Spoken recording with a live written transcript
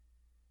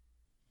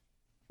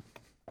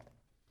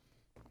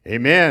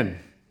Amen.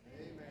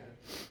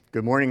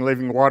 Good morning,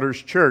 Living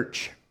Waters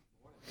Church.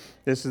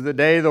 This is the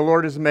day the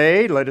Lord has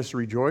made. Let us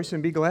rejoice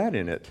and be glad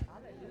in it.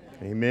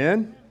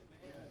 Amen.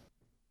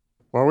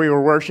 While we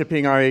were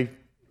worshiping, I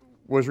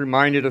was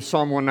reminded of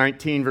Psalm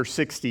 119, verse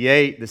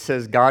 68, that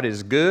says, God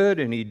is good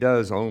and He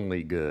does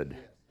only good.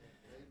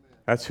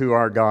 That's who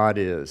our God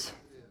is.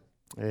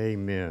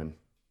 Amen.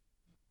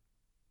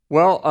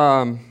 Well,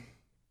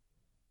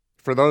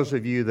 for those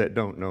of you that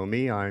don't know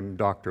me, I'm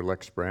Dr.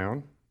 Lex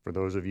Brown. For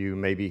those of you who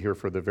may be here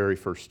for the very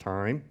first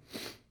time.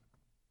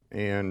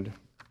 And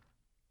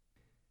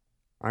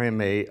I am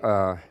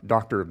a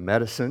doctor of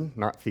medicine,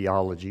 not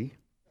theology.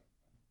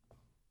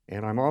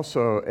 And I'm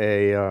also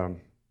a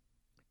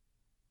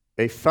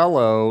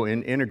fellow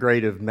in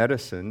integrative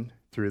medicine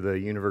through the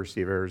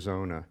University of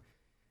Arizona.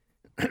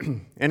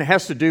 And it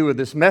has to do with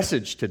this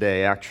message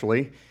today,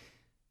 actually.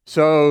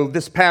 So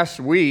this past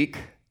week,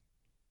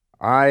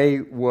 I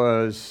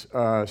was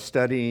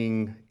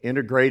studying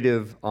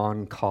integrative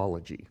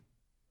oncology.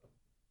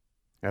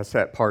 That's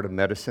that part of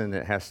medicine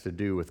that has to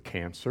do with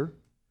cancer.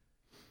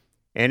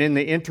 And in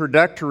the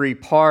introductory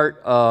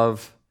part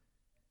of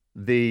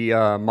the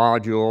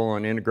module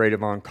on integrative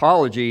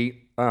oncology,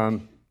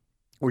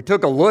 we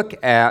took a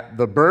look at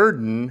the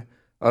burden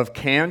of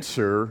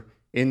cancer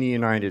in the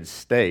United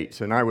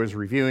States. And I was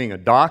reviewing a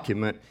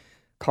document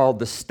called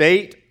The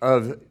State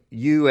of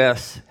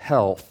U.S.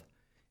 Health.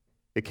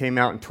 It came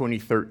out in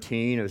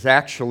 2013. It was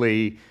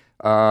actually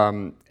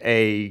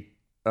a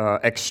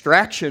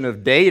extraction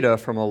of data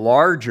from a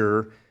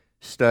larger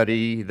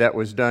study that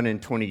was done in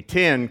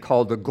 2010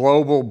 called The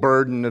Global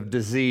Burden of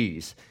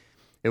Disease.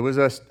 It was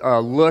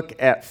a look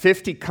at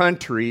 50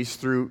 countries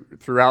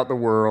throughout the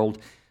world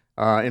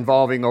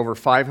involving over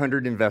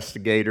 500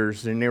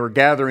 investigators, and they were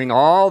gathering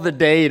all the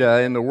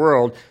data in the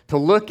world to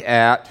look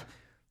at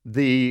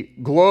the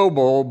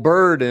global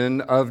burden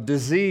of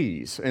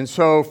disease. And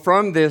so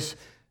from this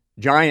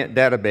giant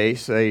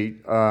database, they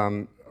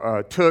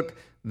took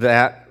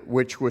that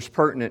which was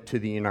pertinent to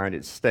the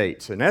United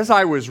States. And as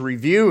I was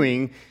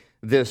reviewing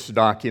this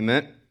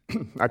document,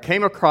 I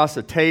came across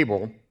a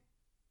table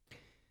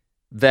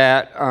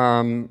that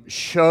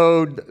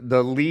showed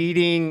the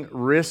leading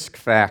risk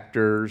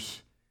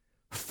factors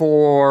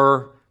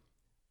for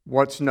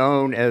what's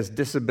known as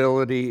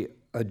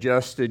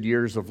disability-adjusted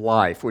years of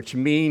life, which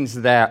means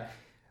that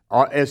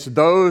it's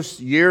those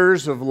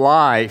years of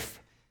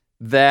life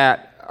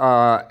that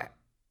are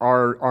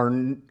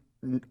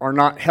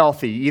not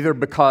healthy, either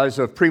because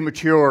of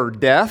premature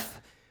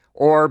death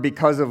or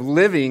because of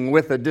living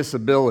with a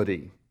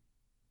disability.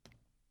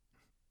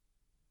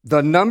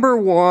 The number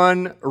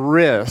one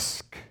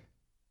risk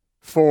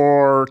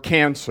for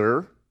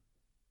cancer,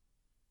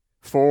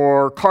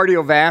 for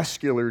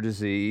cardiovascular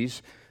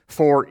disease,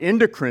 for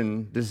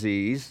endocrine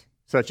disease,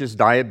 such as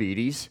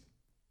diabetes,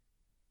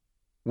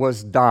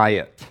 was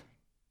diet.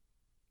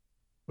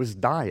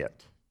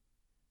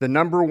 The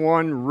number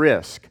one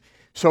risk.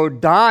 So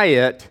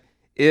diet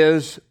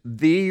is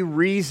the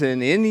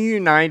reason in the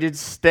United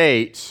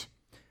States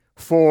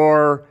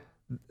for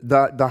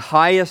the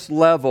highest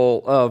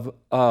level of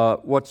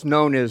what's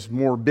known as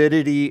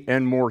morbidity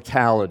and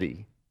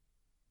mortality.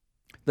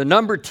 The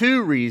number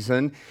two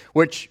reason,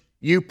 which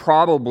you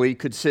probably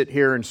could sit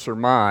here and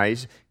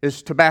surmise,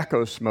 is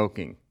tobacco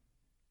smoking.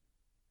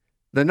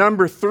 The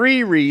number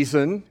three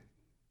reason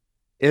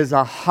is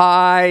a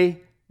high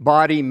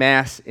body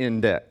mass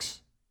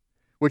index,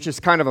 which is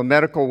kind of a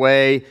medical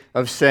way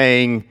of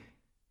saying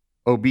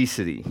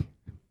obesity.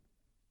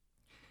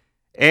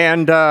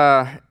 And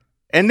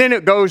then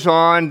it goes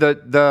on.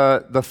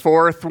 The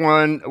fourth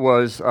one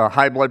was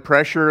high blood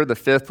pressure. The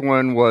fifth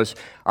one was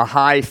a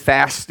high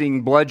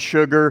fasting blood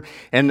sugar.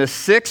 And the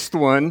sixth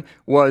one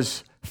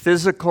was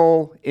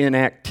physical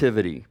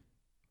inactivity.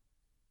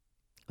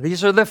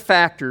 These are the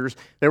factors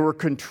that were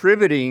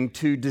contributing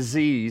to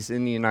disease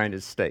in the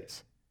United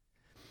States.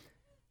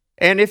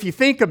 And if you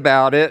think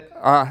about it,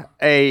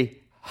 a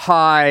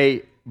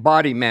high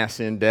body mass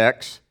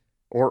index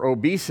or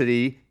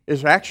obesity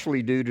is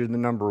actually due to the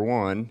number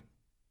one,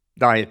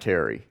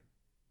 dietary.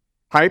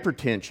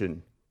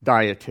 Hypertension,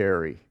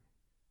 dietary.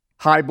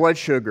 High blood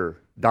sugar,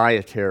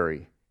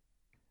 dietary.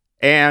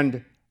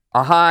 And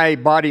a high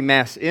body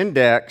mass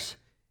index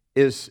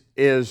is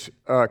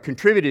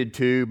contributed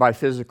to by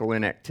physical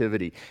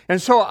inactivity.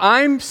 And so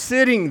I'm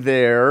sitting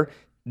there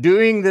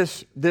doing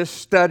this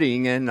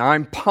studying, and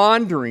I'm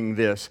pondering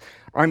this.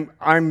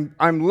 I'm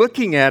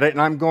looking at it,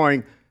 and I'm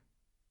going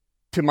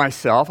to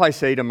myself. I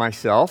say to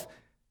myself,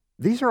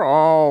 these are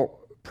all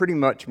pretty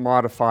much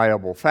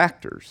modifiable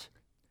factors.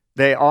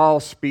 They all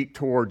speak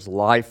towards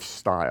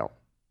lifestyle.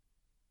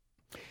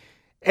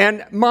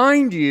 And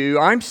mind you,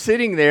 I'm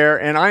sitting there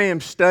and I am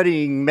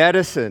studying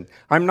medicine.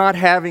 I'm not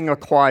having a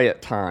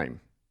quiet time.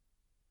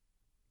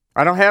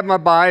 I don't have my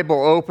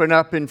Bible open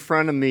up in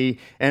front of me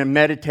and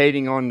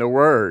meditating on the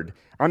Word.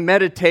 I'm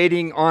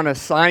meditating on a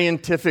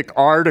scientific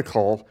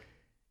article,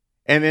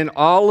 and then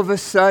all of a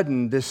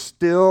sudden, this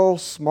still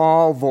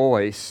small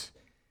voice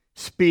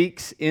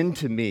speaks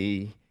into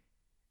me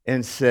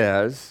and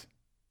says,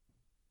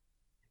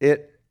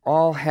 it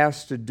all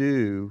has to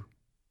do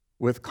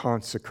with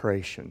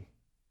consecration.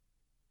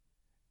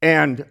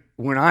 And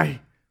when I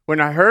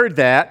heard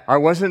that, I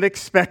wasn't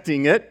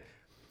expecting it.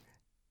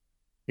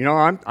 You know,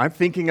 I'm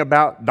thinking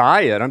about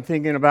diet. I'm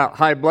thinking about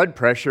high blood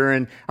pressure,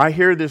 and I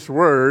hear this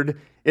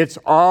word. It's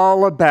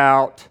all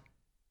about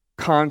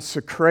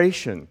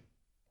consecration.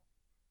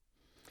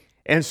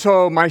 And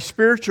so my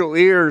spiritual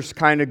ears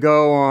kind of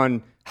go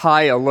on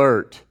high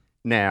alert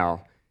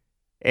now.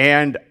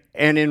 And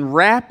in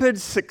rapid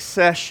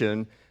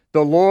succession,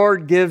 the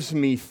Lord gives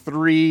me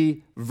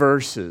 3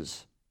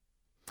 verses.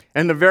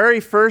 And the very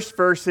first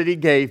verse that He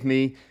gave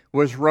me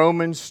was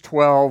Romans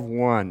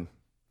 12:1.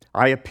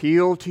 I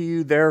appeal to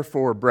you,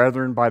 therefore,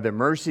 brethren, by the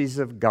mercies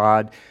of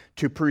God,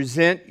 to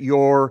present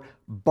your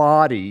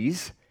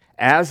bodies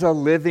as a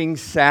living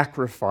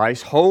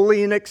sacrifice,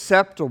 holy and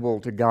acceptable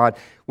to God,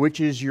 which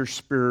is your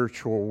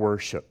spiritual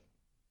worship.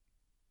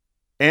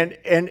 And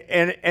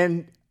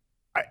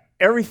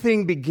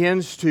everything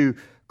begins to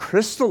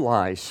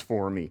crystallize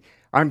for me.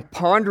 I'm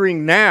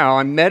pondering now,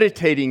 I'm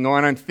meditating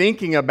on, I'm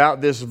thinking about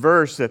this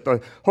verse that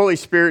the Holy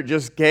Spirit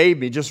just gave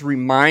me, just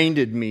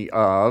reminded me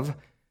of,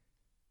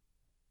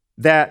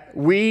 that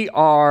we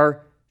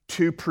are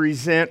to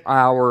present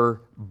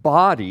our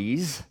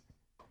bodies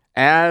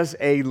as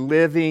a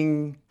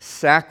living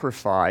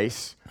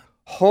sacrifice,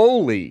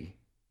 holy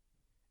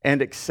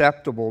and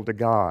acceptable to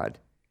God.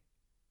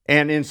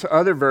 And in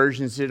other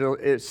versions,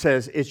 it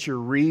says it's your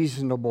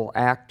reasonable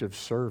act of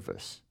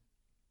service.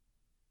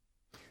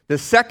 The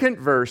second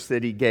verse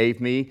that He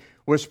gave me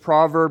was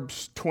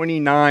Proverbs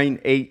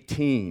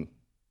 29:18.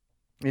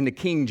 In the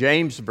King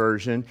James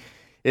Version,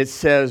 it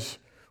says,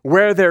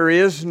 where there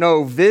is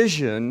no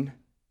vision,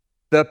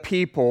 the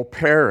people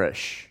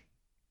perish.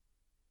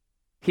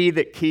 He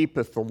that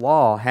keepeth the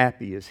law,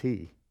 happy is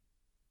he.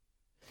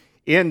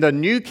 In the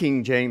New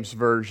King James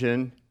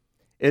Version,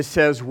 it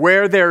says,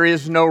 where there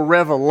is no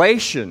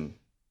revelation,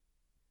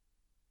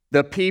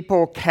 the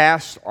people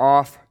cast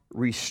off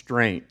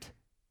restraint.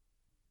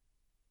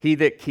 He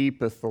that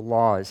keepeth the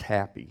law is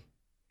happy.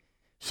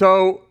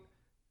 So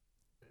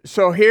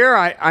here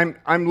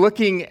I'm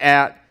looking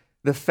at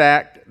the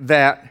fact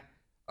that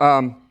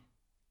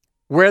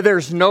where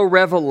there's no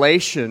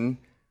revelation,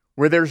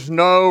 where there's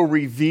no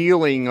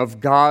revealing of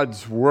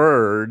God's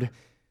word,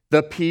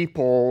 the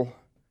people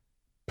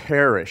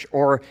perish,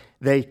 or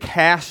they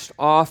cast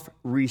off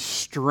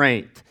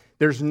restraint.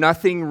 There's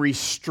nothing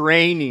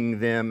restraining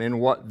them in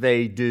what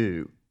they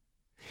do.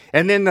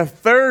 And then the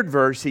third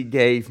verse He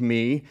gave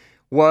me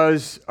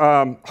was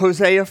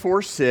Hosea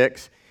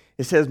 4:6.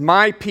 It says,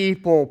 my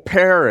people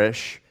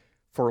perish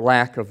for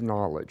lack of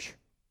knowledge.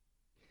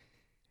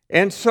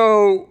 And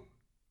so,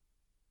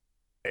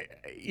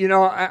 you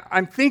know,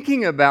 I'm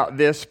thinking about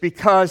this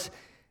because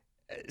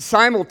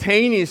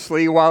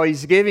simultaneously, while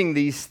He's giving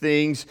these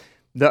things,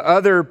 the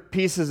other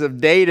pieces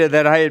of data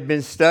that I had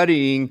been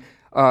studying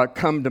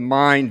come to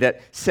mind,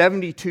 that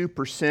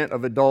 72%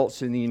 of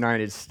adults in the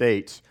United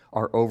States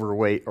are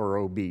overweight or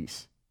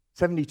obese.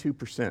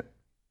 72%.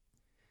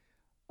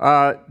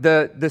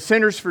 The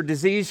Centers for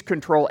Disease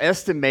Control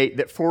estimate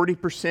that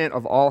 40%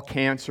 of all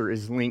cancer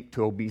is linked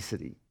to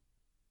obesity.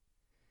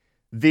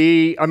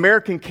 The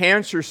American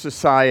Cancer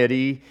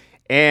Society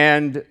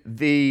and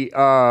the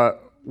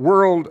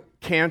World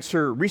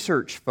Cancer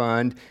Research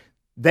Fund,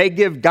 they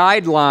give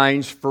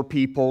guidelines for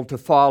people to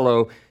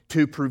follow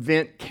to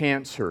prevent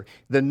cancer.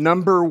 The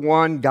number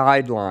one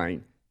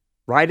guideline,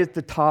 right at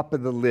the top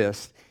of the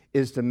list,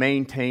 is to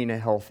maintain a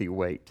healthy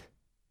weight.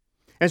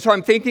 And so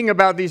I'm thinking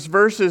about these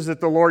verses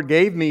that the Lord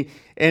gave me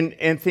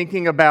and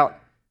thinking about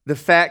the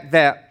fact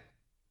that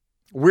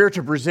we're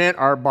to present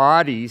our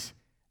bodies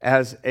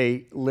as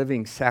a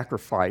living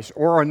sacrifice.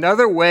 Or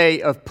another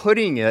way of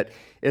putting it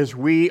is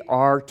we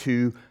are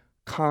to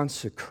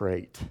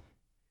consecrate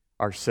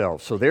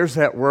ourselves. So there's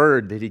that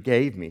word that He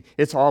gave me.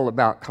 It's all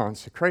about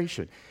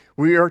consecration.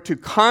 We are to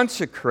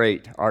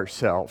consecrate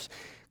ourselves.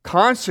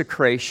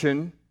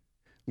 Consecration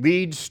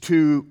leads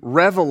to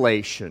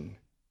revelation.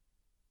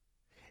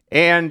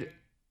 And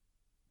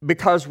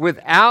because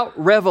without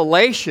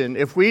revelation,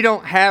 if we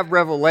don't have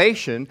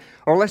revelation,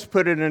 or let's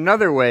put it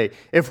another way,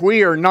 if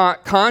we are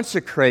not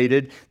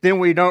consecrated, then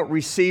we don't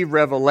receive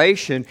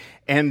revelation,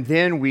 and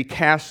then we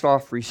cast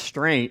off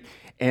restraint,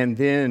 and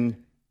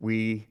then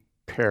we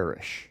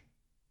perish.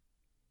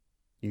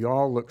 You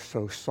all look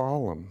so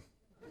solemn.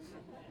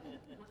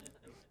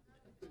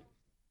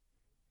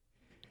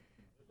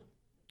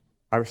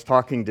 I was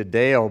talking to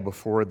Dale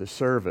before the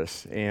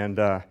service, and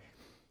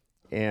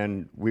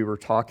we were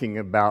talking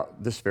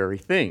about this very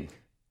thing,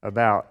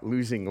 about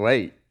losing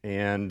weight.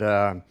 And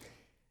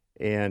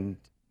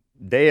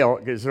Dale,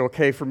 is it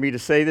okay for me to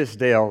say this,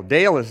 Dale?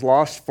 Dale has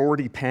lost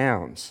 40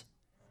 pounds.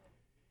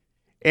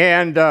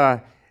 And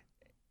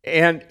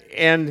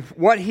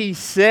what he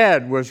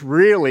said was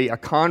really a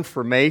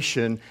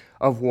confirmation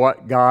of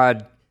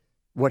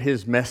what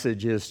His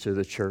message is to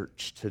the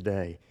church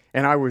today.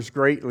 And I was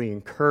greatly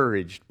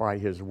encouraged by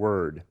his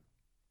word.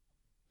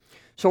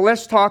 So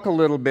let's talk a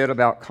little bit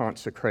about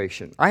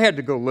consecration. I had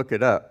to go look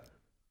it up.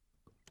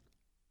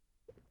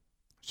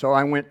 So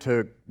I went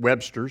to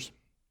Webster's.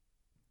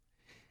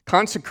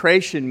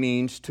 Consecration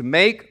means to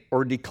make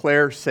or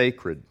declare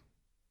sacred,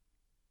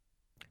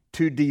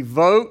 to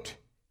devote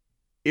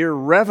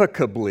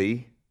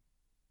irrevocably,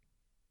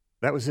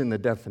 that was in the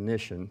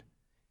definition,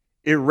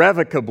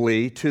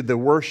 irrevocably to the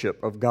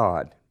worship of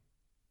God.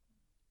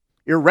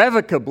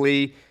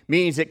 Irrevocably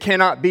means it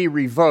cannot be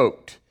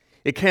revoked.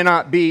 It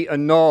cannot be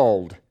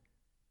annulled.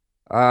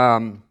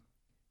 It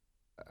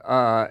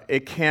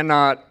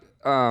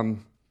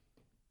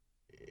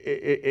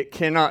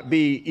cannot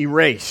be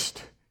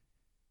erased.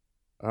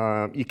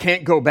 You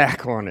can't go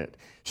back on it.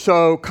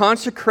 So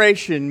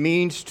consecration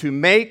means to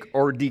make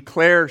or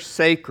declare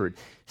sacred.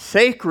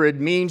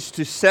 Sacred means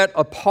to set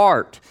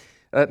apart.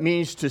 It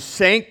means to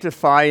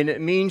sanctify, and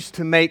it means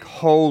to make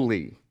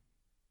holy.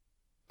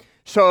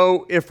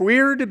 So if we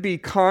are to be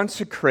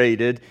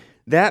consecrated,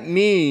 that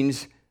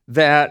means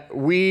that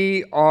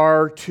we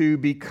are to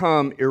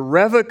become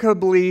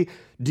irrevocably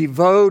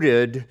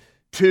devoted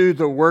to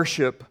the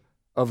worship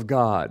of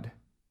God.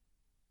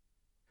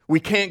 We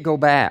can't go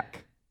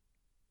back.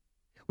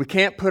 We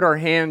can't put our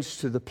hands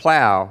to the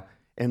plow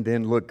and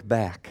then look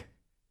back.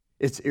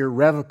 It's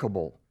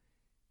irrevocable.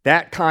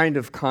 That kind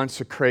of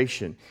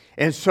consecration.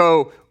 And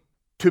so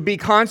to be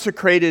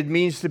consecrated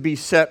means to be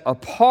set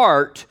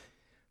apart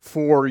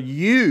for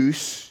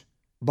use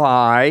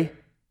by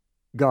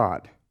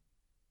God.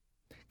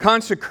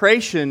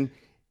 Consecration,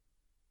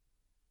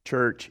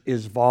 church,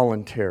 is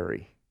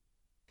voluntary.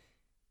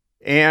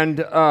 And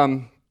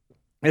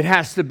it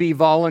has to be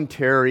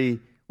voluntary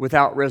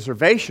without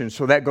reservation.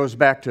 So that goes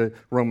back to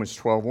Romans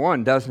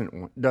 12:1,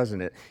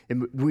 doesn't it?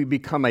 We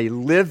become a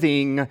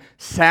living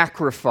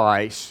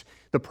sacrifice.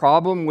 The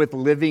problem with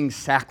living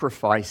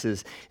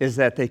sacrifices is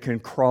that they can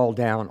crawl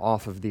down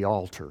off of the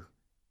altar.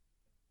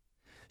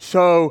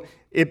 So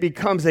it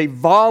becomes a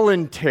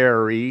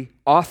voluntary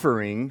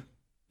offering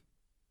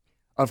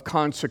of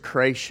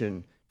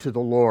consecration to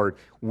the Lord.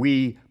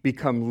 We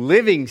become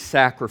living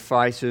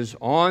sacrifices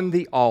on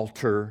the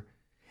altar,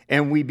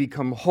 and we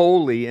become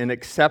holy and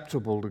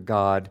acceptable to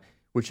God,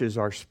 which is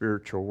our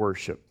spiritual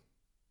worship.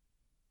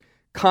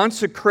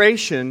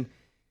 Consecration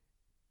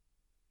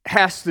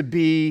has to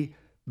be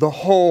the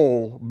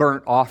whole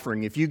burnt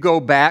offering. If you go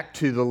back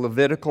to the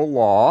Levitical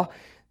law,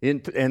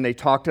 and they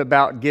talked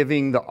about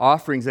giving the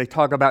offerings, they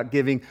talk about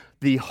giving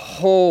the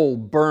whole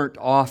burnt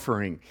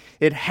offering.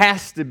 It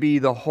has to be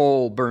the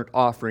whole burnt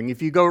offering.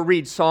 If you go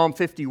read Psalm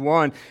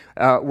 51,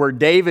 where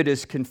David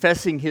is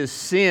confessing his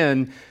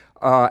sin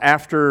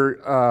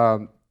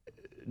after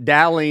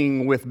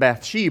dallying with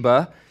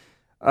Bathsheba,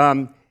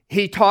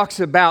 he talks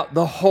about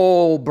the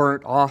whole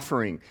burnt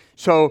offering.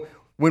 So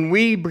when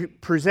we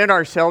present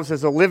ourselves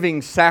as a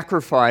living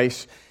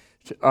sacrifice,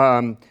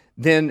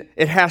 then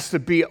it has to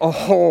be a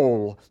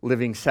whole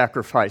living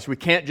sacrifice. We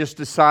can't just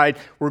decide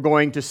we're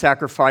going to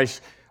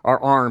sacrifice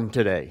our arm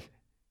today.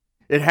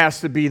 It has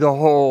to be the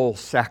whole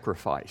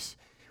sacrifice.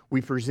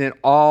 We present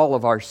all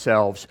of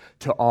ourselves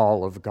to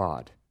all of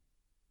God.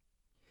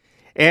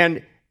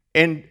 And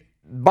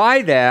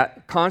by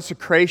that,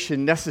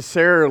 consecration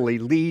necessarily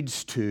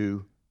leads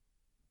to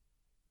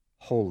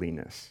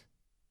holiness.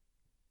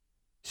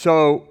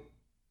 So,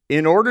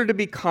 in order to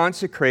be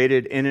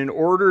consecrated and in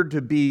order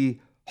to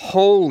be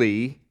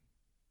holy,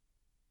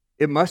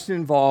 it must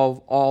involve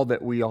all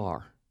that we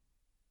are: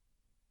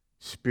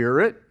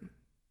 spirit,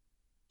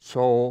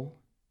 soul,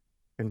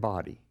 and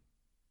body.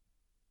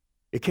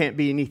 It can't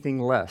be anything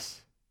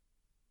less.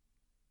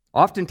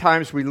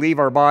 Oftentimes we leave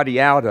our body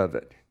out of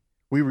it.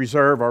 We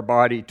reserve our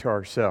body to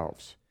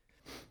ourselves.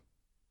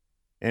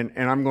 And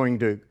I'm going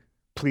to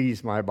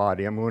please my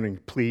body. I'm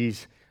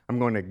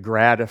going to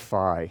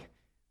gratify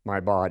my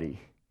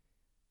body.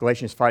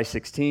 Galatians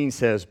 5:16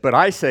 says, "But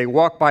I say,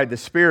 walk by the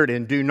Spirit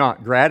and do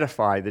not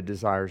gratify the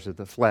desires of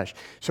the flesh."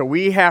 So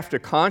we have to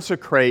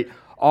consecrate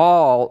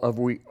all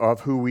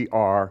of who we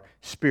are: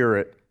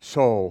 spirit,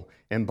 soul,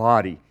 and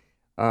body.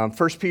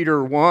 1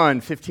 Peter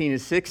 1:15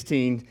 and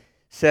 16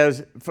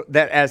 says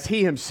that as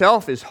He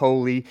Himself is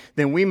holy,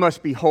 then we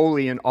must be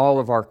holy in all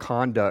of our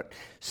conduct,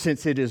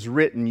 since it is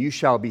written, "You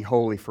shall be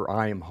holy, for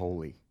I am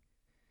holy."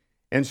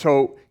 And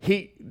so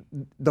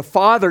the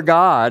Father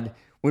God,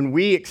 when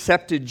we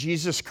accepted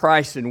Jesus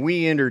Christ and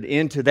we entered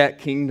into that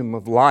kingdom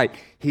of light,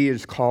 He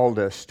has called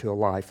us to a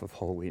life of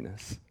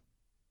holiness.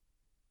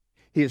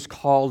 He has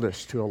called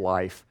us to a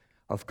life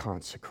of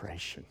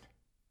consecration.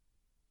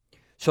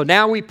 So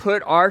now we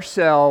put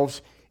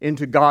ourselves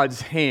into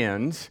God's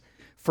hands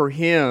for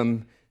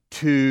Him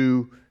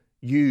to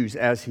use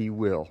as He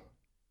will.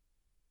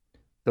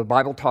 The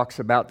Bible talks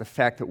about the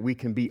fact that we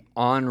can be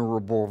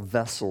honorable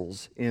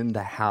vessels in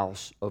the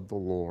house of the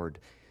Lord,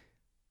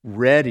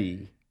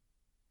 ready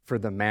for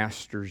the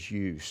Master's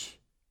use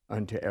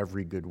unto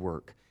every good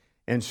work.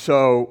 And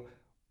so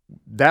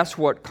that's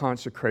what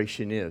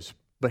consecration is.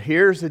 But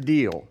here's the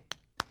deal.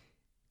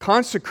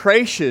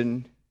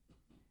 Consecration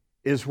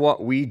is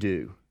what we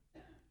do.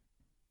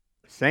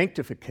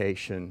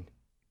 Sanctification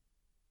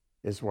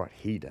is what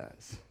He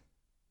does.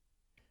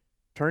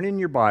 Turn in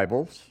your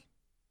Bibles.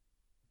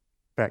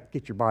 In fact,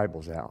 get your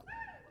Bibles out.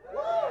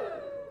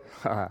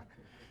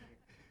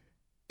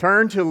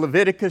 Turn to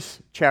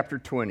Leviticus chapter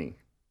 20,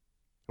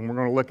 and we're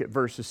going to look at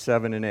verses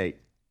 7 and 8.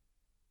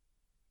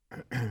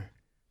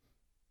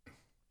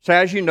 So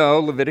as you know,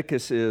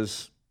 Leviticus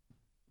is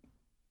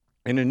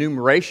an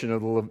enumeration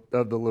of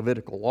the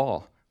Levitical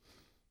law,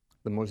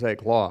 the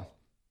Mosaic law.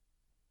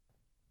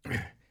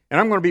 And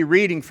I'm going to be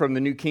reading from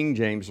the New King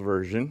James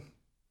Version,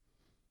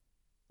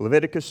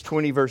 Leviticus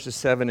 20, verses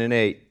 7 and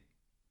 8.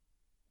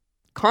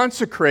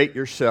 Consecrate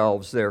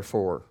yourselves,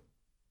 therefore,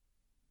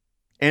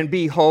 and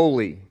be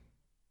holy,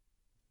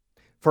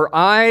 for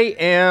I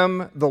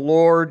am the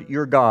Lord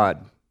your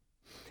God,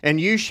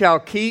 and you shall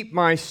keep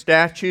my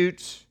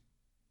statutes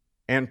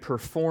and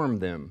perform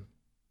them.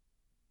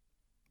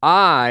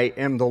 I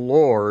am the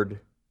Lord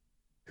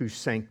who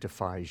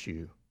sanctifies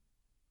you.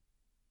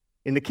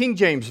 In the King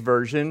James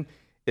Version,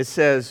 it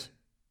says,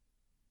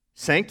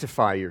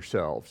 sanctify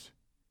yourselves.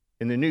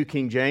 In the New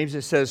King James,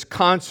 it says,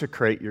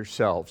 consecrate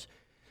yourselves.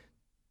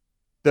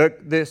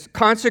 This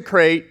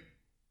consecrate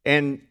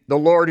and the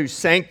Lord who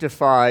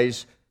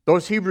sanctifies,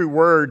 those Hebrew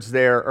words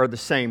there are the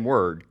same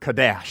word,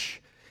 kadesh.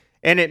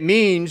 And it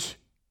means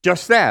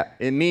just that.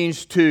 It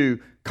means to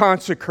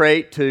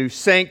consecrate, to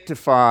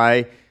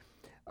sanctify,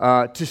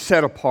 to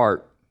set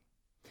apart.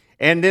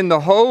 And then the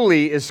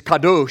holy is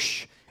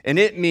kadosh, and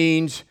it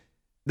means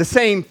the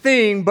same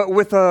thing, but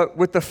with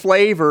the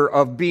flavor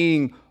of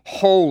being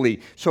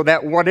holy, so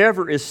that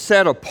whatever is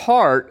set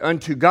apart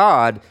unto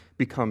God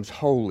becomes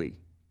holy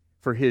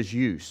for His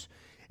use.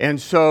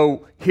 And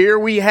so here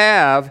we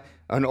have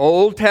an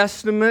Old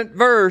Testament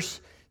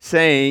verse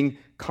saying,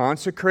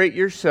 consecrate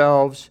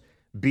yourselves,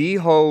 be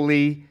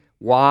holy.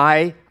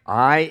 Why?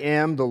 I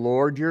am the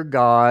Lord your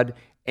God,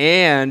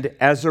 and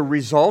as a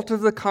result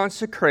of the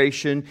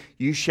consecration,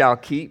 you shall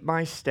keep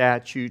my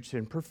statutes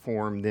and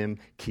perform them,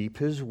 keep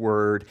His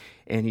word.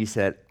 And He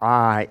said,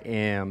 I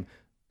am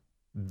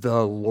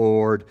the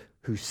Lord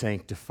who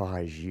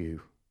sanctifies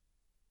you.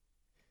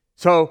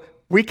 So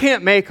we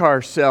can't make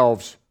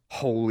ourselves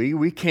holy.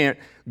 We can't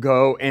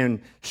go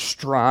and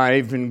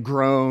strive and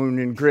groan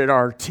and grit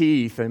our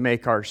teeth and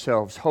make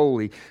ourselves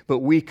holy, but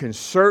we can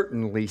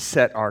certainly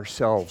set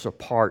ourselves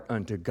apart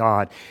unto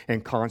God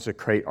and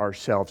consecrate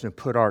ourselves and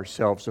put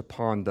ourselves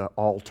upon the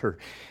altar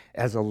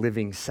as a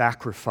living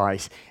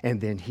sacrifice,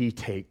 and then He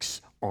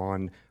takes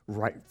on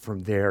right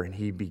from there and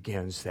He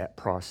begins that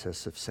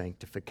process of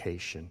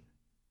sanctification.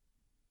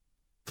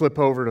 Flip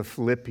over to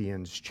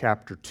Philippians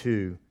chapter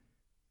 2,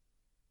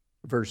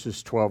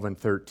 verses 12 and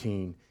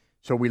 13.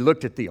 So we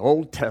looked at the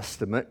Old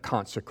Testament,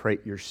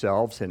 consecrate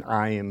yourselves, and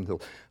I am the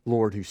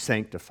Lord who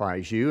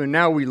sanctifies you. And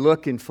now we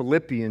look in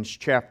Philippians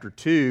chapter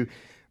 2,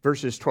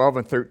 verses 12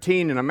 and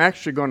 13, and I'm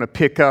actually going to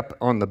pick up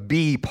on the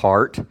B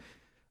part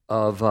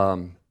of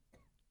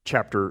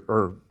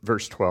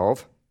verse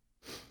 12.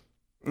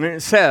 And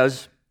it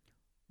says,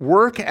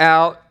 work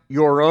out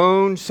your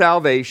own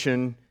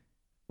salvation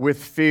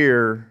with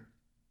fear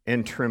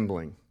and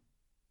trembling.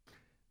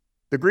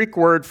 The Greek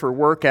word for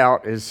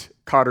workout is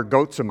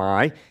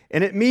katergotsomai,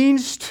 and it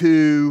means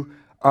to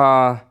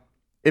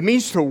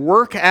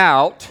work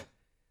out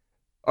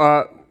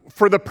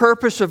for the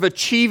purpose of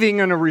achieving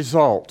a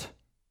result.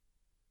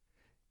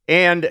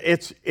 And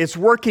it's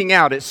working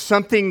out. It's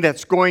something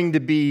that's going to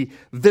be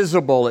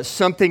visible. It's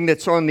something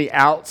that's on the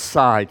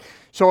outside.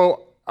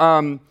 So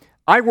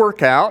I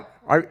work out.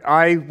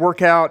 I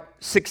work out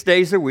 6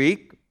 days a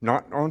week,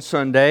 not on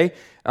Sunday,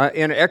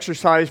 in an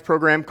exercise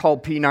program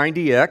called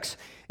P90X.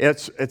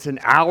 It's an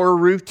hour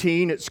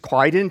routine. It's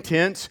quite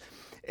intense,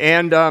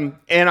 and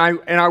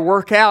I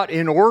work out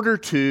in order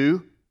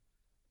to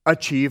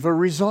achieve a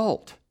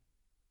result.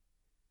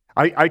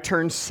 I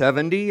turned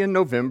 70 in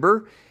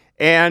November,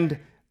 and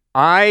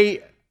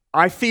I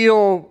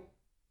feel,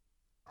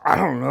 I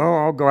don't know,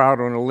 I'll go out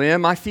on a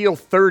limb. I feel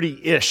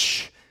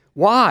 30-ish.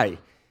 Why?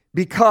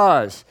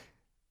 Because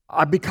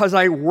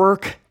I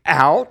work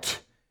out.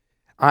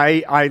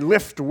 I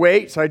lift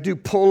weights. I do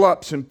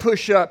pull-ups and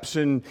push-ups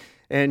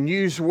and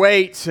use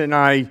weights, and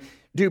I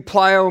do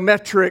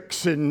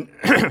plyometrics, and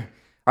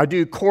I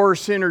do core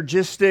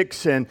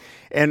synergistics,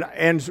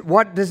 and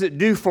what does it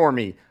do for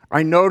me?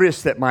 I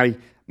notice that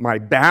my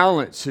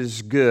balance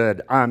is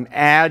good. I'm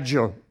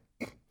agile.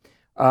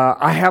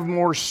 I have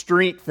more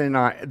strength than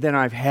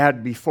I've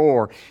had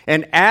before.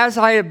 And as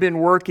I have been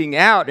working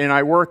out, and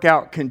I work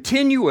out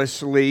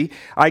continuously,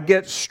 I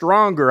get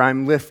stronger.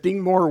 I'm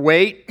lifting more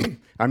weight.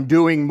 I'm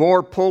doing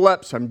more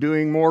pull-ups. I'm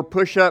doing more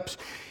push-ups.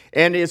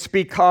 And it's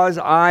because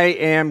I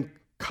am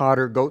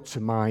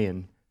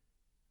katergotsamayan.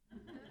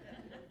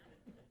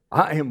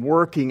 I am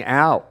working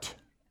out.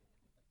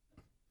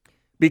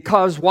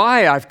 Because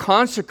why? I've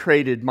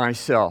consecrated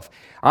myself.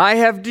 I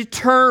have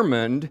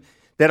determined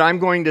that I'm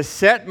going to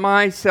set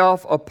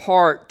myself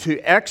apart to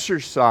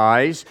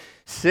exercise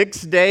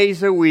 6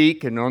 days a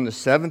week, and on the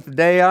seventh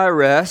day I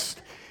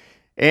rest.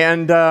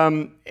 And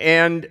I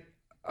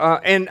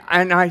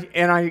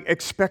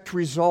expect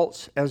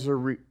results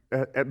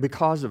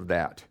because of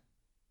that.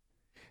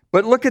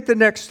 But look at the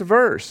next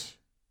verse,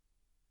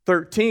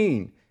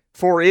 13.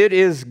 For it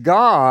is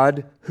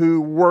God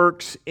who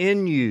works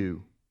in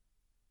you,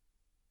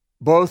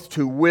 both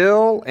to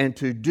will and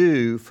to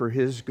do for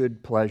his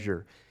good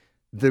pleasure.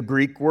 The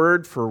Greek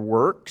word for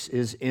works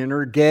is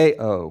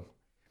energeo,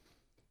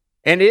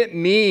 and it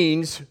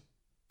means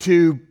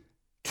to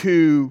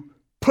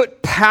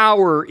put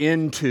power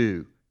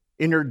into,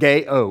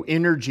 energeo,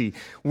 energy.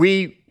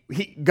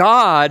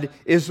 God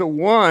is the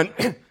one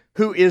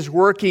who is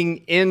working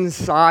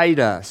inside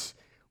us.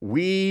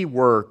 We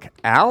work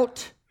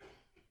out,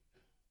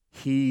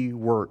 he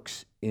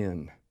works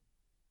in.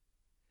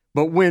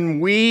 But when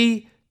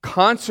we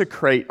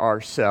consecrate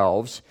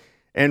ourselves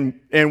and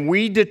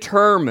we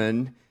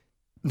determine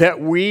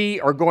that we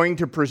are going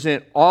to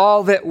present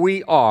all that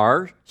we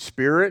are,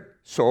 spirit,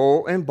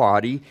 soul, and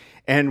body,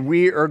 and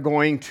we are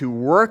going to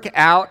work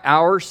out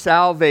our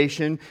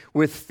salvation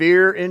with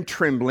fear and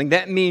trembling.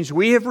 That means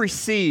we have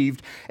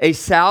received a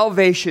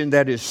salvation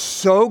that is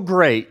so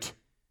great,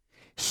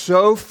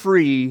 so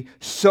free,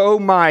 so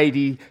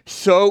mighty,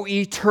 so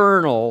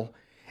eternal,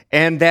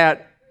 and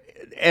that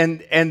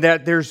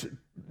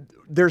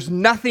there's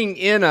nothing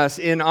in us,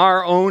 in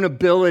our own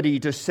ability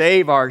to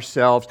save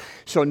ourselves.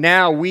 So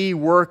now we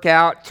work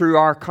out through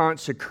our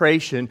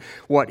consecration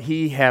what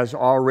he has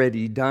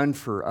already done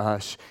for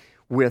us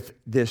with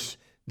this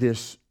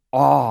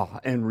awe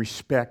and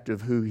respect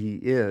of who he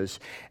is,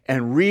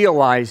 and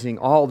realizing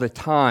all the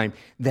time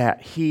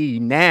that he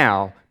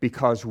now,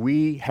 because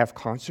we have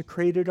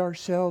consecrated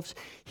ourselves,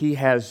 he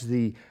has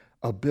the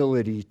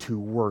ability to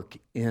work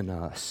in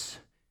us,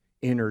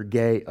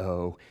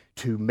 energeo,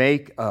 to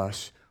make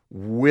us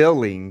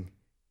willing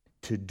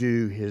to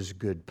do his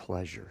good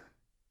pleasure.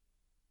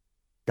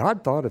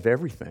 God thought of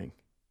everything.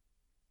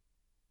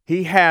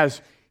 He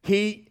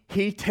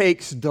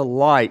takes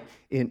delight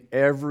in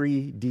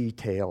every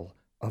detail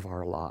of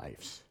our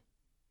lives.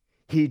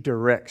 He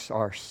directs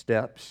our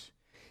steps.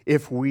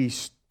 If we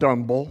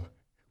stumble,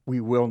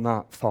 we will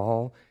not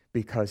fall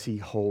because he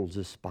holds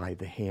us by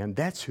the hand.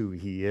 That's who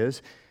he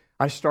is.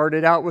 I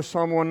started out with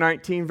Psalm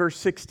 119, verse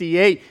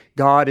 68.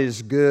 God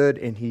is good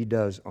and he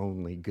does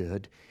only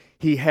good.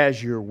 He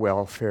has your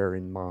welfare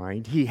in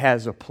mind. He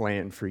has a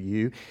plan for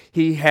you.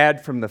 He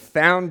had from the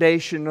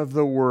foundation of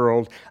the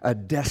world a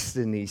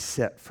destiny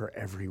set for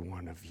every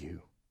one of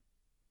you.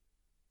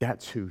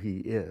 That's who he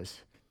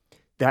is.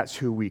 That's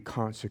who we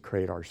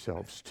consecrate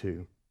ourselves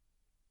to.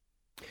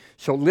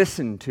 So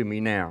listen to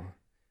me now,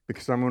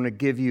 because I'm going to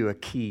give you a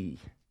key.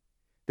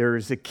 There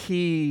is a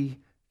key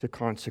to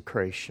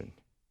consecration.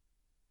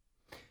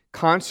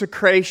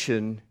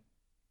 Consecration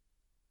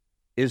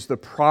is the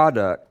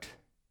product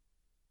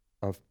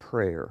of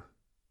prayer.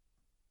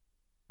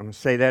 I'm going to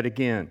say that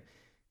again.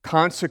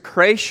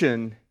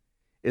 Consecration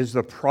is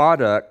the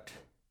product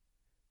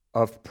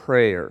of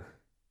prayer.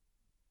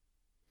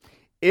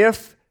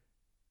 If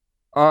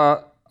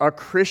a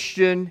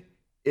Christian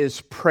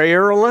is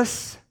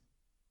prayerless,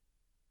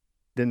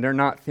 then they're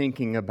not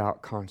thinking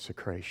about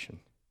consecration.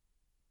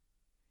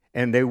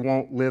 And they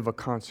won't live a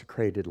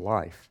consecrated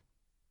life.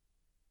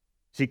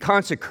 See,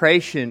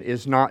 consecration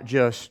is not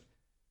just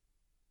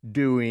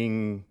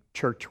doing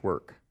church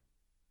work.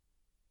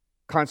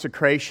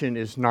 Consecration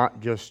is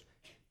not just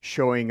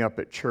showing up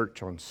at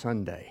church on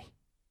Sunday.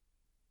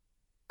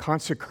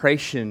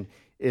 Consecration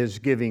is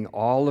giving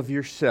all of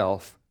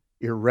yourself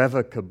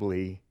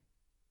irrevocably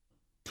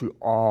to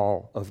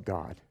all of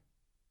God.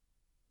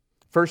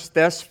 1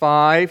 Thess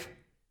 5,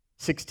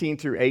 16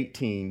 through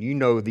 18. You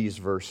know these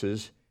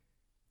verses,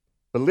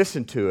 but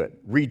listen to it.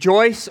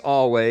 Rejoice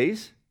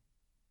always,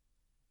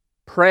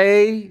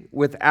 pray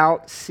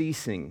without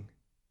ceasing.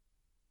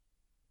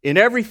 In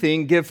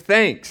everything give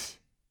thanks,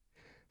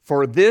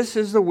 for this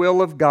is the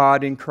will of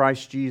God in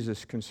Christ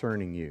Jesus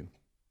concerning you.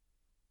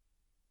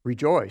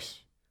 Rejoice.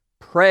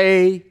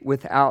 Pray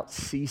without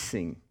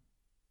ceasing.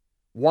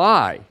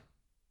 Why?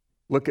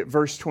 Look at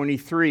verse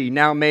 23.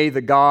 Now may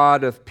the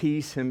God of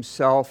peace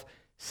himself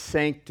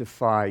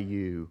sanctify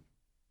you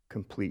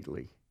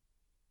completely.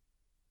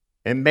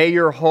 And may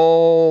your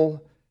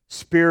whole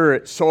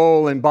spirit,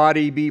 soul, and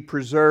body be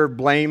preserved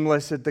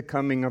blameless at the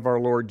coming of our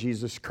Lord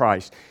Jesus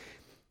Christ.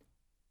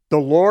 The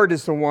Lord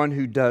is the one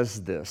who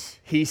does this.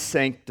 He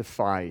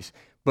sanctifies.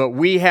 But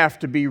we have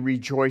to be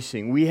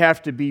rejoicing. We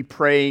have to be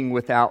praying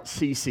without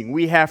ceasing.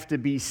 We have to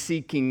be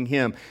seeking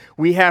him.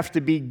 We have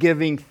to be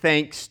giving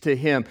thanks to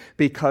him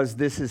because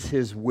this is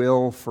his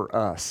will for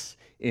us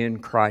in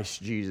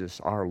Christ Jesus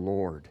our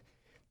Lord.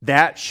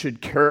 That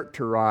should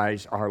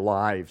characterize our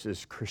lives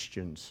as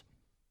Christians.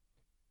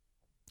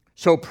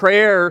 So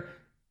prayer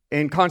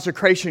and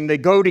consecration, they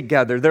go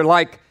together. They're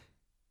like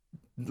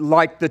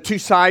the two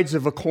sides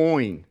of a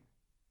coin.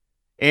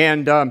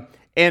 And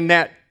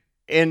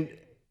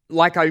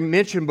like I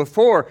mentioned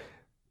before,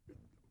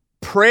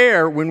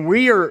 prayer, when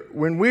we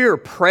are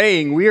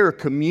praying, we are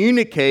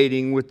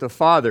communicating with the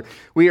Father.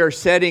 We are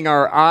setting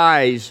our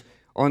eyes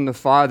on the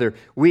Father.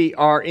 We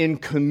are in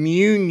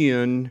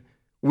communion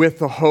with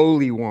the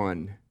Holy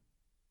One.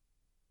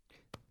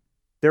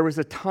 There was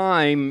a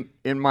time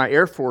in my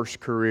Air Force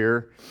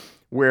career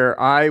where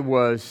I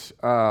was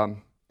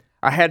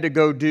I had to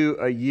go do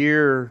a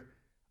year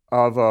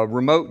of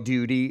remote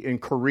duty in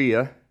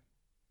Korea,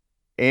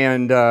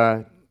 and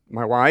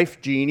my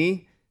wife,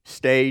 Jeannie,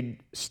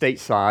 stayed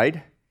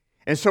stateside.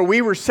 And so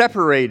we were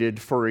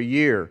separated for a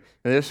year.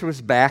 Now, this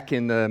was back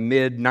in the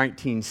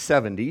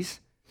mid-1970s.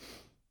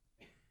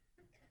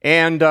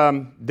 And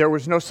there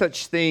was no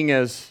such thing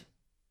as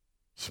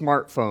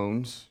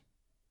smartphones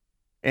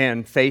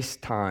and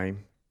FaceTime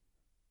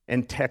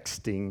and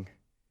texting.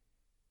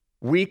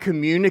 We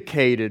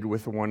communicated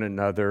with one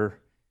another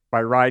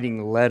by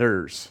writing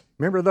letters.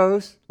 Remember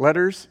those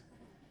letters?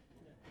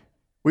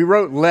 We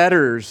wrote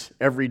letters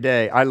every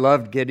day. I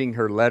loved getting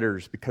her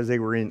letters because they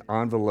were in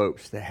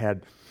envelopes that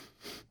had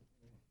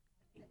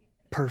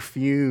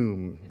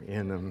perfume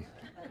in them.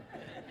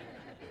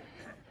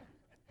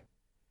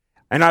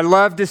 And I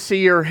loved to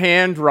see her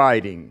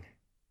handwriting.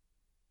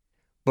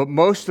 But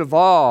most of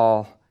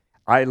all,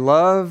 I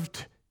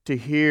loved to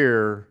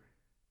hear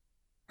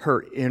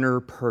her inner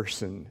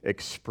person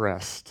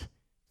expressed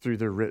through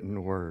the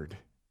written word.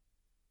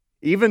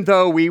 Even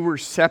though we were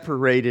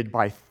separated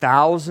by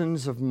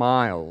thousands of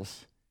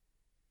miles,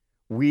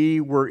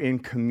 we were in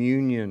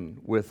communion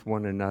with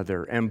one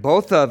another. And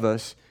both of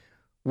us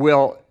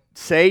will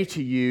say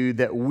to you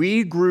that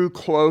we grew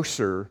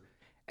closer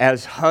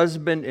as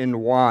husband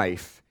and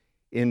wife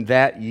in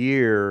that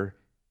year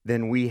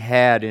than we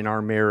had in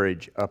our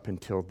marriage up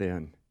until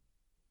then.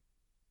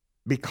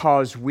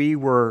 Because we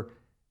were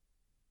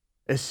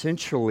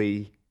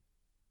essentially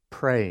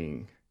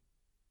praying.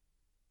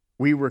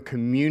 We were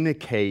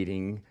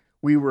communicating,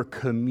 we were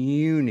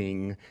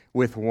communing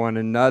with one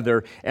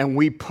another, and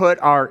we put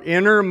our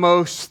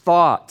innermost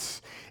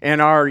thoughts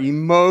and our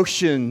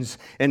emotions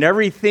and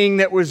everything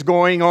that was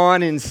going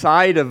on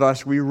inside of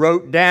us, we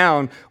wrote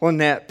down on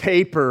that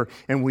paper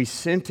and we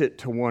sent it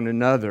to one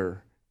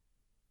another.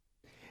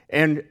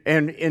 And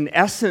in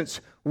essence,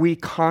 we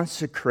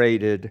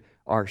consecrated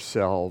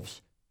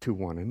ourselves to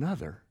one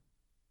another.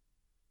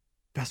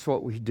 That's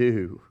what we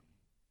do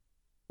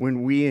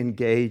when we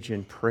engage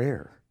in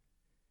prayer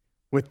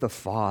with the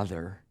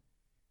Father.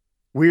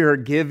 We are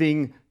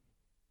giving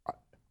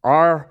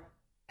our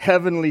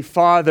Heavenly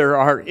Father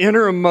our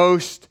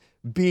innermost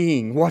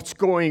being, what's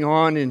going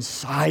on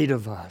inside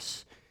of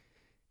us.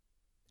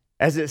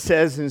 As it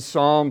says in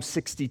Psalm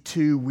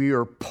 62, we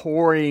are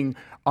pouring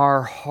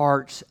our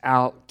hearts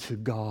out to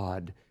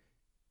God.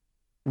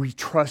 We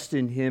trust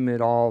in Him at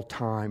all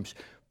times.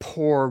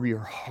 Pour your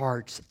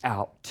hearts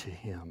out to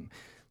Him.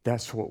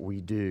 That's what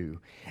we do.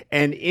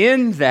 And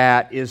in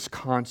that is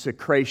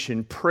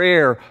consecration.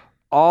 Prayer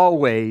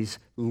always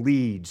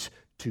leads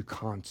to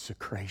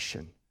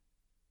consecration.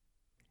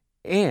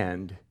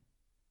 And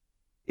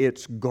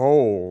its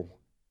goal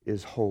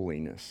is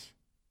holiness.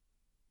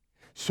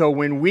 So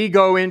when we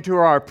go into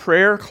our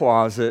prayer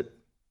closet,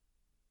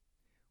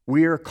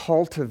 we are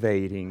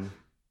cultivating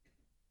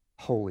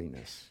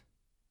holiness.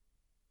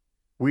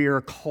 We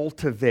are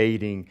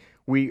cultivating,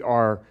 we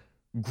are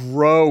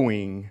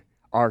growing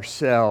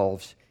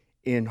ourselves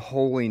in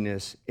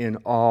holiness in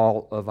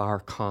all of our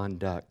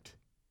conduct.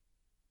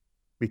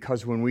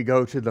 Because when we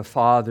go to the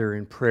Father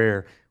in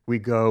prayer, we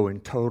go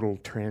in total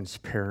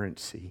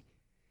transparency.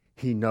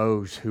 He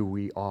knows who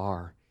we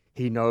are.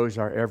 He knows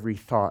our every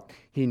thought.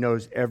 He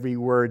knows every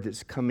word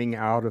that's coming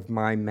out of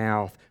my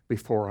mouth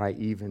before I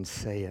even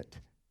say it.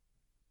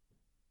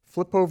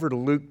 Flip over to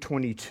Luke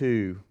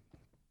 22.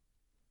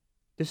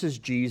 This is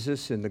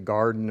Jesus in the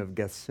Garden of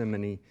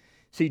Gethsemane.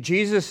 See,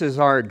 Jesus is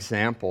our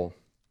example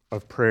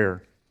of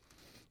prayer.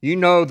 You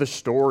know the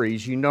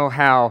stories. You know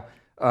how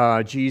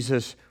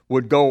Jesus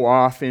would go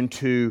off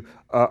into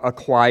a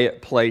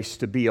quiet place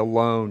to be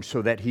alone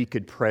so that he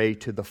could pray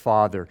to the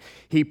Father.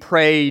 He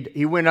prayed,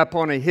 he went up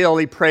on a hill,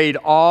 he prayed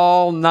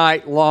all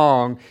night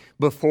long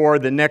before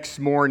the next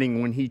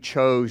morning when he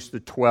chose the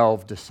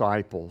 12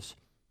 disciples.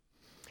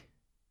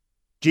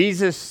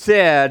 Jesus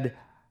said,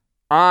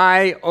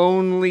 I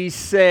only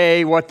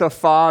say what the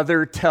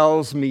Father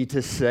tells me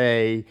to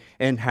say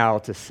and how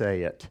to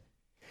say it.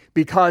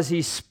 Because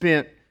he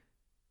spent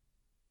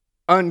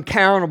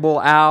uncountable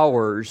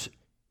hours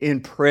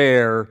in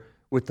prayer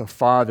with the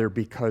Father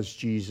because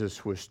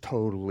Jesus was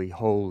totally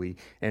holy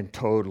and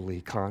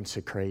totally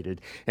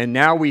consecrated. And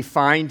now we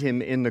find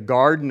him in the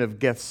Garden of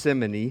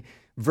Gethsemane,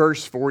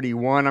 verse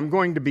 41. I'm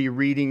going to be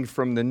reading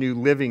from the New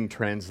Living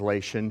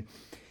Translation.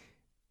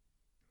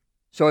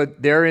 So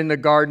they're in the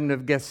Garden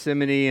of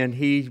Gethsemane, and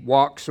he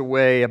walks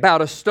away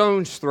about a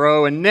stone's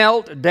throw and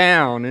knelt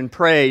down and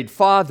prayed,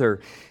 Father,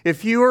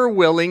 if you are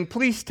willing,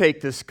 please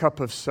take this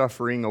cup of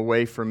suffering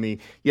away from me,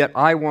 yet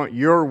I want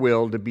your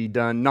will to be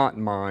done, not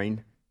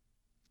mine.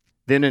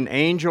 Then an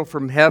angel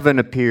from heaven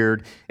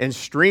appeared and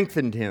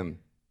strengthened him.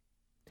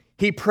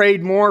 He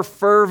prayed more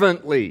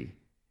fervently,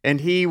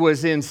 and he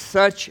was in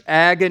such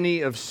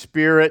agony of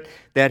spirit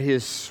that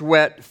his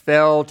sweat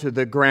fell to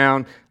the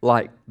ground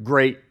like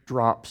great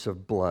drops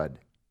of blood.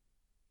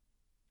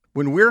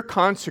 When we're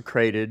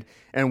consecrated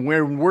and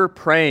when we're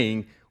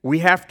praying, we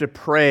have to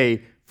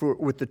pray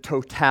with the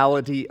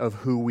totality of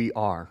who we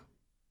are.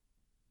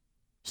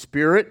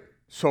 Spirit,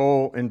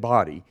 soul, and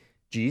body.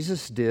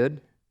 Jesus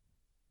did.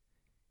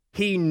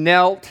 He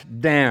knelt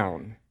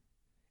down.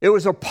 It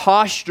was a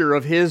posture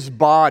of his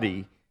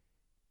body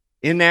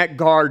in that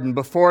garden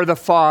before the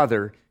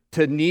Father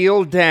to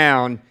kneel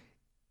down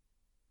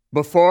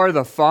before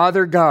the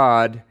Father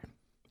God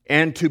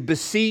and to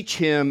beseech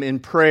him in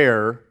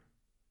prayer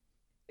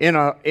in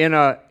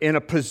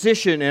a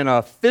position, in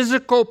a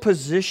physical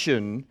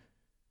position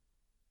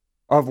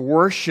of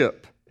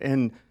worship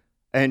and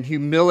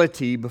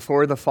humility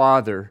before the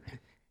Father.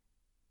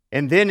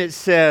 And then it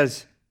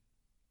says,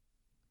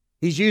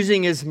 he's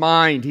using his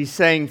mind. He's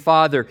saying,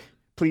 Father,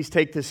 please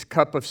take this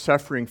cup of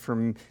suffering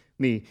from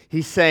me.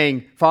 He's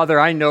saying, Father,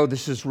 I know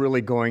this is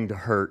really going to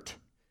hurt.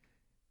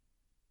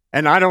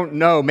 And I don't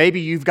know,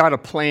 maybe you've got a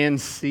plan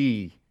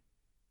C.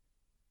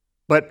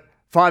 But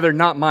Father,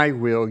 not my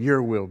will,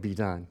 your will be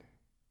done.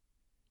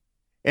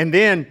 And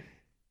then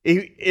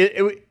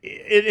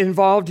it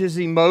involved his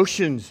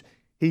emotions.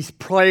 He's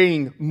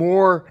praying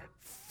more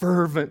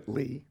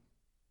fervently.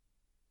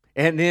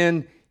 And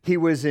then he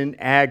was in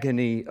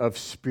agony of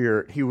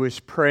spirit. He was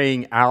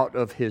praying out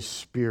of his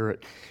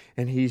spirit.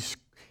 And he's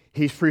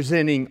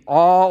presenting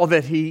all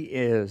that he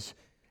is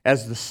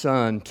as the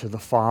Son to the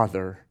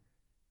Father.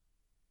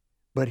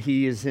 But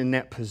he is in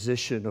that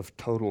position of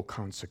total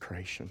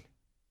consecration.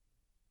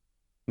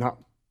 Not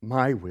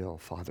my will,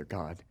 Father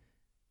God,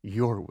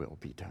 your will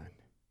be done.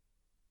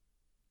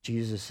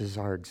 Jesus is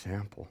our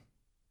example.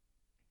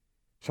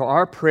 So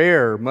our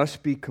prayer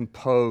must be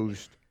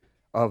composed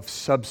of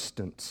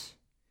substance.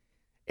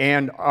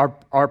 And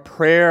our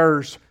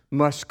prayers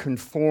must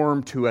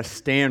conform to a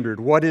standard.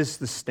 What is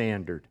the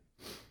standard?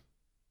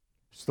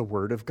 It's the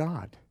Word of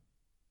God.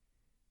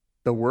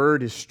 The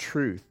Word is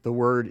truth. The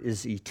Word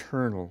is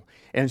eternal.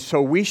 And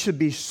so we should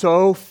be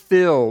so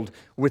filled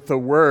with the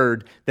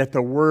Word that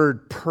the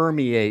Word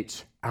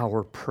permeates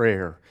our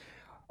prayer.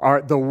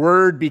 The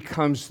Word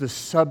becomes the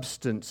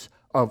substance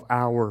of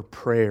our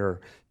prayer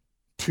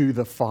to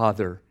the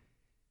Father.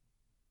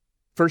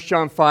 1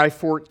 John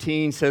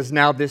 5:14 says,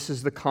 now this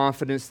is the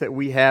confidence that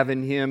we have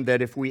in Him,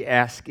 that if we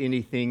ask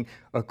anything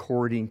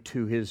according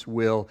to His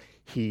will,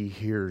 He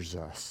hears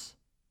us.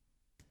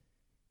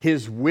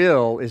 His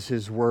will is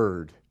His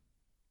Word.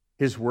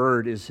 His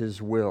Word is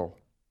His will.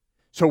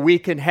 So we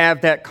can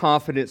have that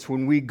confidence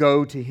when we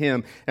go to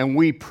Him and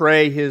we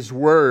pray His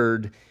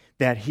Word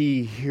that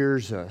He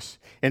hears us.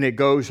 And it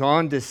goes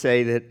on to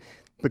say that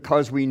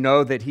because we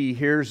know that He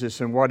hears us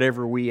and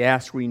whatever we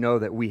ask, we know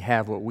that we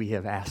have what we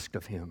have asked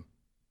of Him.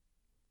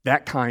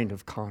 That kind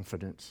of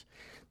confidence.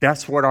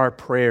 That's what our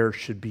prayer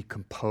should be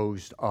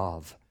composed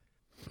of.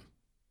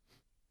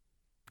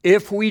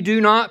 If we do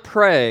not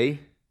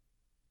pray,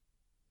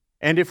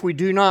 and if we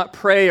do not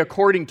pray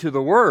according to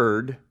the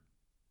Word,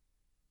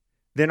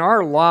 then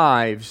our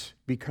lives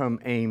become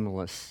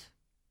aimless.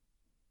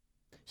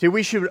 See,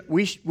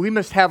 we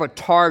must have a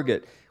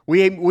target.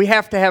 We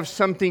have to have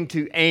something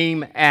to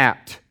aim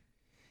at.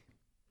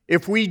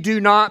 If we do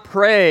not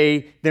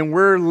pray, then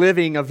we're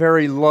living a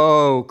very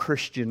low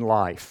Christian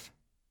life.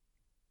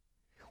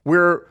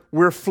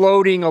 We're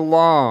floating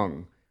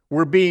along.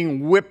 We're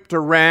being whipped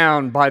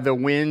around by the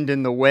wind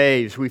and the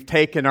waves. We've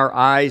taken our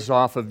eyes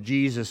off of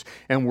Jesus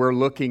and we're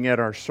looking at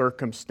our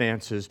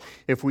circumstances.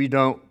 If we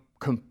don't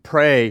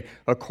pray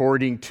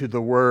according to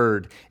the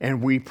Word,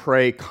 and we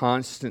pray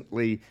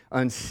constantly,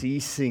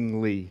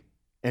 unceasingly,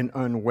 and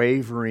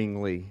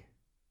unwaveringly.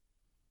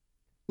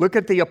 Look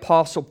at the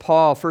Apostle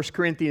Paul, 1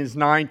 Corinthians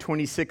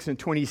 9:26 and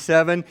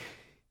 27.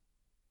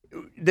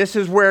 This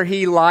is where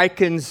he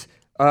likens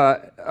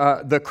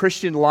the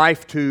Christian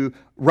life to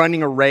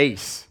running a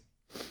race.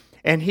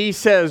 And he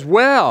says,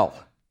 well,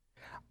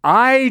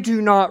 I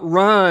do not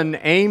run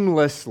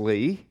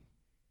aimlessly.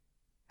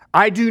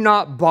 I do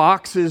not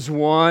box as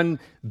one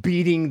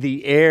beating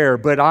the air,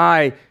 but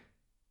I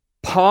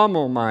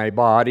pommel my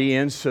body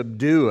and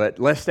subdue it,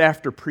 lest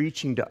after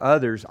preaching to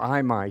others,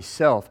 I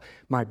myself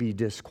might be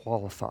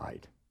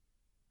disqualified.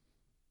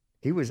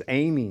 He was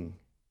aiming.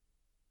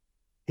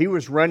 He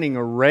was running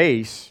a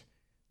race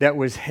that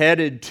was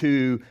headed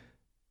to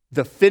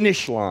the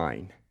finish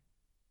line.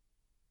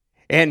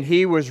 And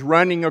he was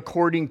running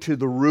according to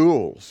the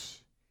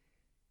rules.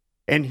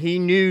 And he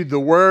knew the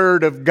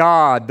Word of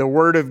God. The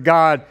Word of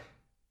God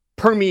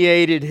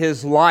permeated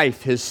his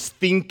life, his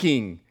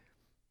thinking,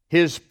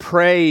 his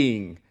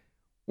praying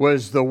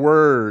was the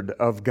Word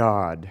of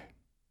God.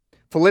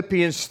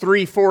 Philippians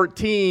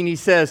 3:14, he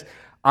says,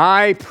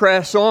 I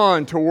press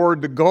on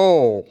toward the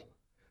goal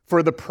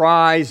for the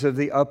prize of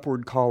the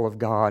upward call of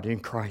God in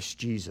Christ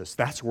Jesus.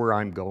 That's where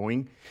I'm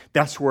going.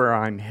 That's where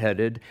I'm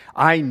headed.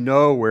 I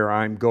know where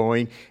I'm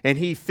going. And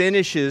he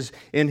finishes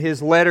in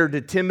his letter to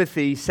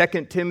Timothy,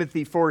 2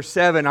 Timothy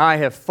 4:7, I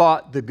have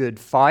fought the good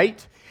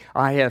fight.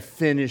 I have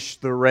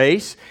finished the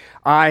race.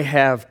 I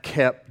have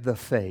kept the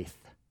faith.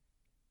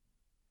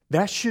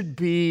 That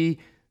should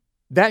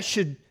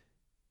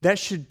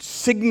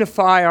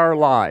signify our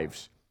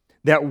lives.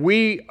 That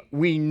we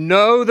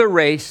know the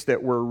race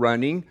that we're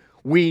running.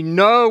 We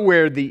know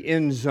where the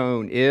end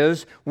zone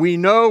is. We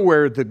know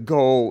where the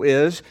goal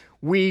is.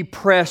 we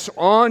press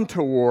on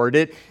toward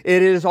it.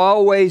 It is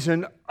always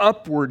an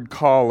upward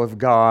call of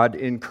God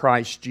in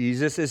Christ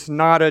Jesus. It's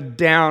not a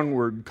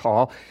downward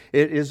call.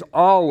 It is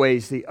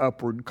always the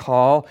upward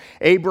call.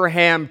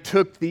 Abraham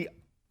took the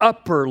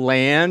upper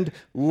land.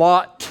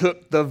 Lot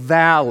took the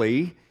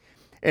valley.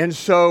 And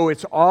so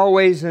it's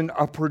always an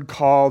upward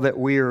call that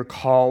we are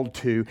called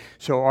to.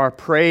 So our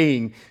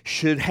praying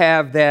should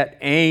have that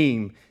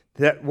aim,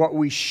 that what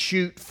we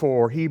shoot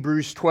for.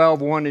 Hebrews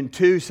 12:1 and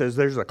 2 says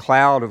there's a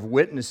cloud of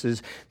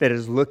witnesses that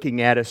is looking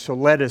at us. So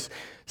let us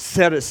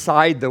set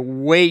aside the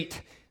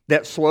weight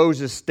that slows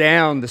us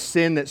down, the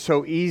sin that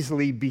so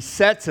easily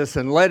besets us,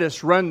 and let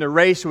us run the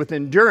race with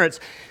endurance,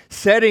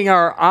 setting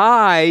our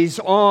eyes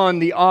on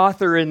the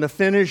author and the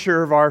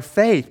finisher of our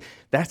faith.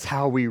 That's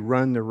how we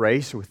run the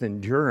race with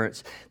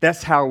endurance.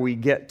 That's how we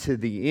get to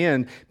the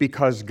end,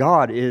 because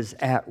God is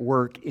at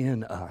work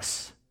in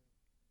us.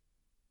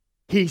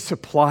 He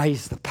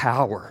supplies the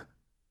power.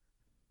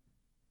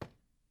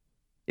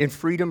 In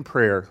Freedom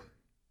Prayer,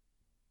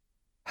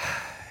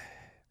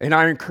 and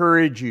I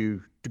encourage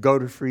you to go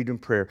to Freedom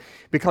Prayer,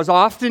 because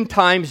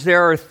oftentimes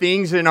there are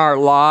things in our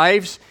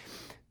lives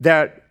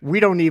that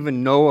we don't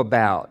even know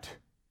about.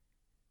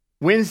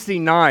 Wednesday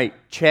night,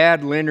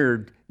 Chad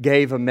Leonard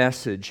gave a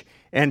message,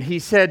 and he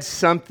said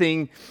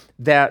something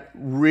that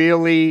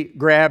really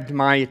grabbed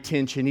my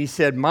attention. He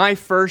said, my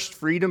first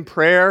freedom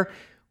prayer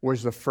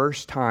was the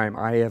first time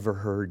I ever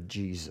heard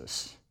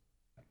Jesus.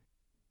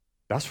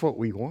 That's what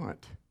we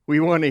want. We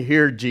want to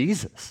hear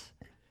Jesus.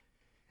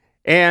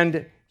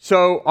 And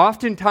so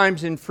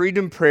oftentimes in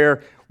freedom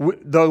prayer,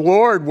 the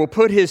Lord will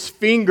put his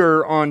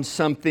finger on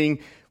something,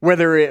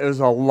 whether it is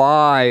a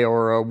lie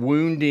or a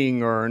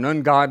wounding or an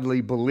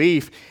ungodly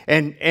belief,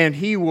 and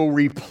he will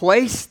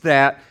replace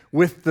that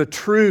with the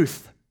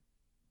truth.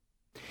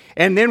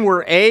 And then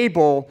we're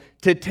able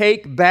to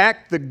take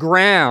back the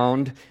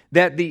ground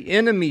that the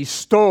enemy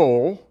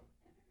stole.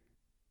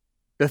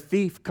 The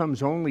thief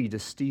comes only to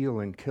steal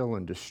and kill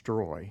and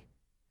destroy.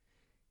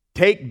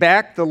 Take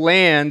back the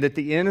land that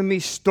the enemy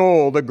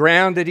stole, the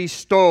ground that he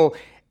stole,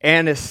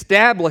 and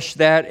establish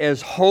that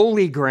as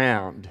holy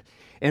ground.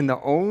 And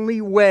the only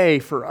way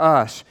for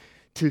us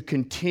to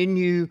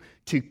continue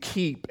to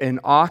keep and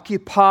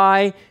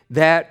occupy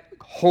that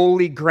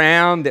holy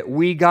ground that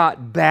we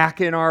got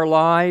back in our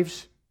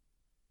lives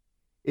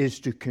is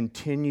to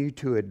continue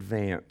to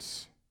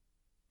advance,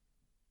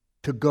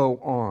 to go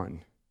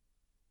on.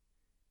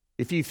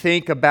 If you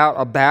think about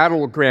a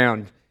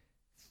battleground,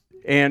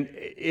 and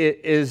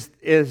it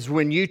is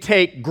when you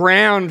take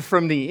ground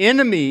from the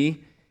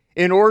enemy,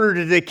 in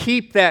order to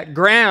keep that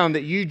ground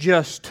that you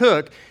just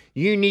took,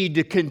 you need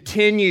to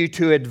continue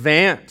to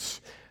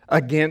advance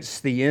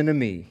against the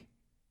enemy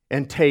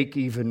and take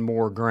even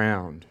more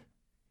ground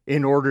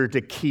in order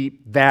to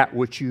keep that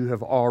which you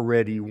have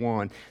already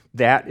won.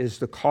 That is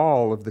the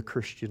call of the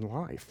Christian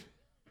life.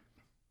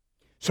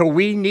 So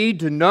we need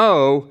to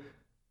know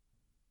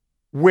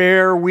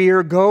where we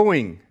are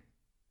going.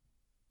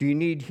 Do you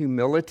need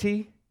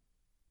humility?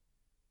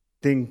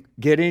 Then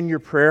get in your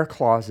prayer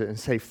closet and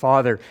say,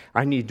 Father,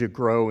 I need to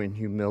grow in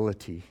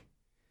humility.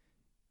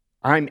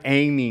 I'm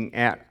aiming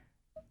at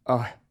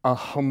a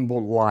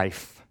humble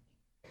life.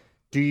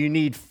 Do you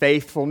need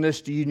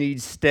faithfulness? Do you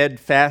need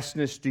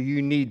steadfastness? Do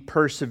you need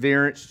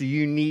perseverance? Do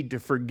you need to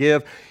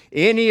forgive?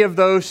 Any of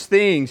those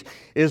things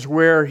is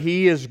where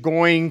He is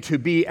going to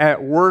be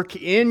at work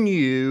in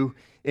you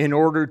in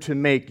order to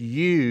make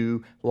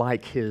you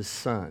like His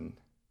Son.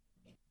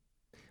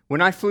 When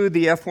I flew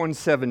the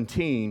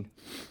F-117,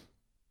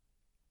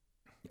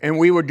 and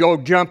we would go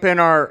jump in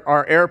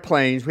our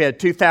airplanes, we had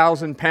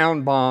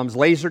 2,000-pound bombs,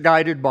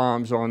 laser-guided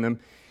bombs on them,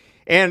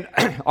 and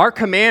our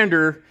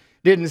commander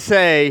didn't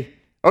say,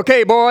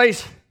 "Okay,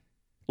 boys,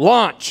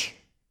 launch."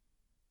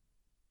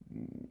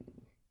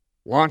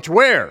 Launch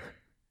where?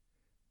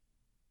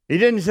 He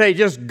didn't say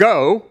just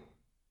go.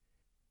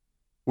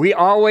 We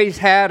always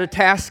had a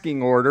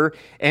tasking order,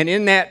 and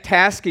in that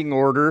tasking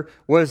order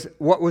was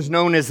what was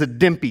known as a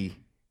DMPI,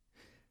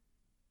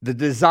 the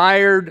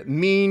desired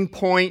mean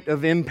point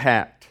of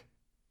impact.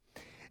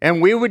 And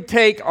we would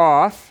take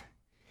off,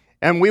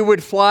 and we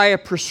would fly a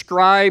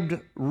prescribed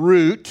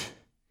route,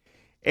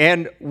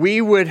 and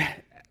we would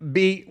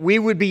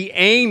be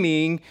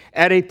aiming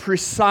at a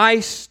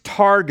precise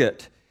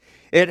target.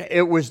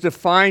 It was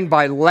defined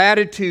by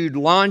latitude,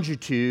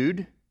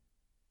 longitude,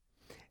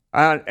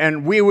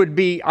 and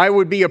I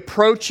would be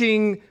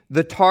approaching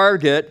the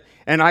target,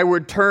 and I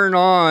would turn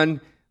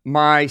on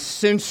my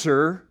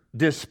sensor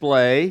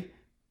display,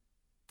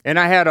 and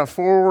I had a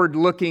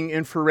forward-looking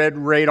infrared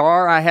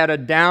radar. I had a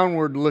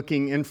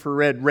downward-looking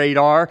infrared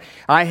radar.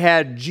 I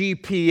had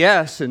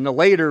GPS in the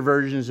later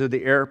versions of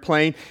the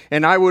airplane,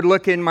 and I would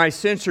look in my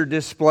sensor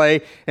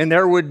display, and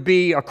there would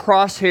be a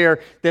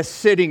crosshair that's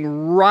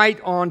sitting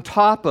right on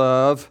top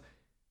of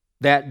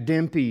that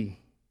DMPI.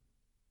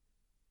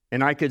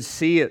 And I could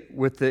see it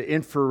with the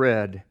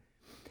infrared.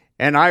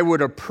 And I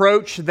would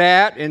approach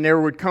that, and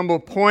there would come a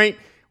point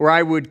where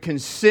I would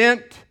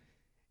consent,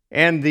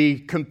 and the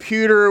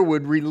computer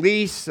would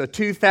release a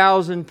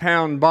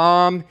 2,000-pound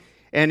bomb,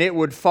 and it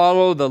would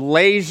follow the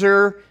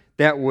laser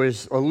that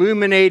was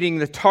illuminating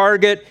the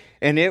target,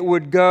 and it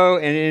would go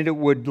and it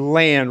would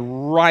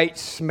land right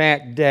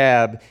smack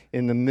dab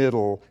in the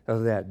middle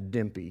of that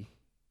dimpy.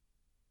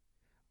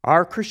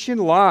 Our Christian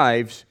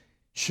lives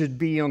should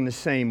be on the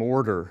same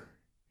order.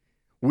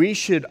 We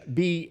should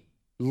be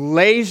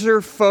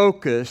laser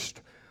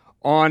focused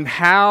on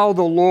how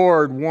the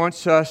Lord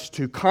wants us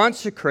to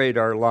consecrate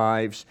our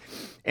lives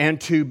and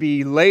to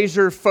be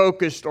laser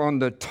focused on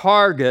the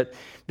target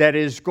that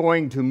is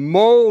going to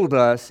mold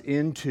us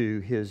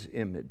into His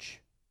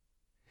image.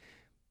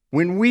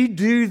 When we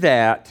do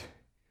that,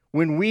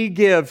 when we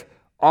give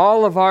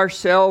all of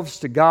ourselves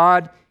to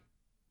God,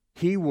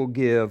 He will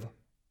give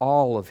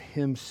all of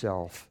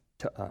Himself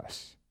to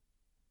us.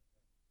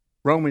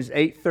 Romans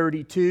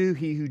 8:32,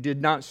 He who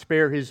did not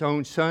spare His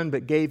own Son,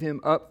 but gave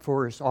Him up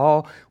for us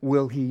all,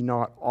 will He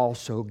not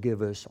also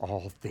give us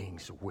all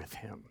things with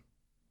Him?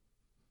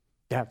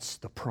 That's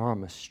the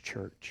promise,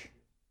 church.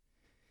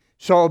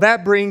 So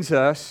that brings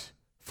us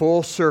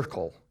full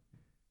circle.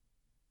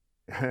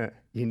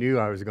 You knew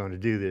I was going to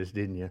do this,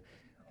 didn't you?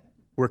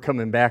 We're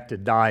coming back to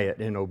diet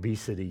and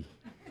obesity.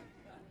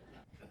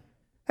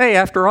 Hey,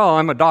 after all,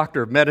 I'm a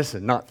doctor of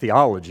medicine, not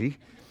theology.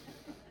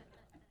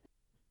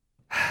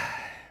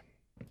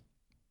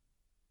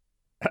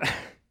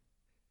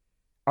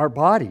 Our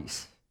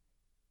bodies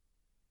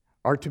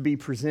are to be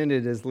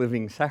presented as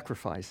living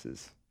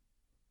sacrifices.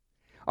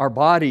 Our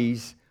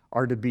bodies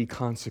are to be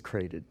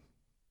consecrated.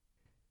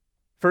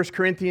 1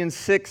 Corinthians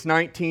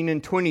 6:19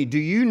 and 20. Do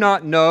you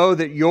not know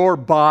that your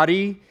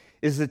body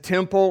is the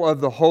temple of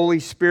the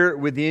Holy Spirit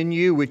within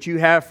you, which you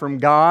have from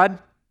God?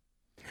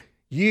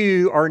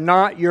 You are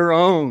not your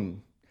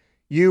own.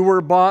 You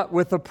were bought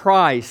with a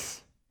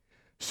price.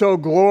 So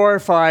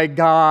glorify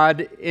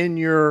God in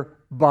your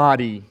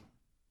body.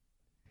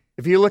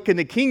 If you look in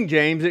the King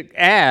James, it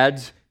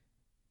adds,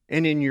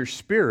 and in your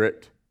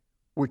spirit,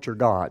 which are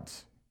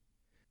God's.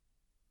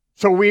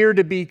 So we are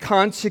to be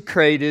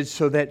consecrated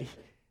so that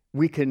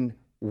we can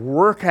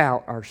work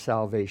out our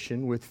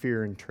salvation with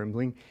fear and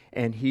trembling,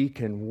 and He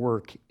can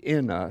work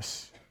in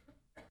us.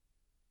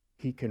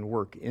 He can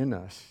work in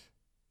us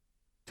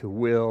to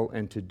will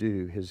and to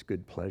do His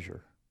good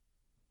pleasure.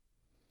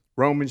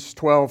 Romans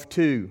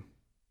 12:2,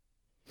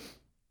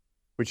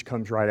 which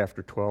comes right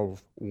after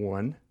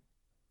 12:1.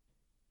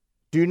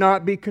 Do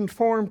not be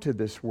conformed to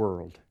this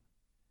world,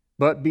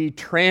 but be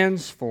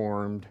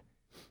transformed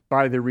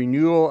by the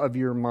renewal of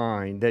your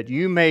mind, that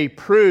you may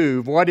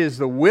prove what is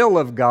the will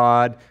of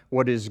God,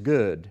 what is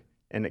good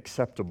and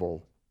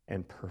acceptable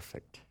and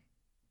perfect.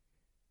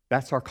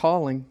 That's our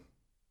calling.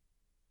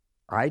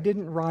 I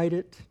didn't write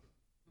it.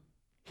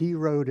 He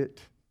wrote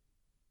it.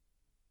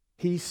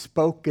 He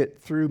spoke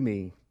it through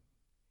me.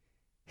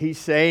 He's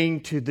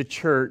saying to the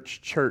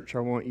church, church, I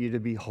want you to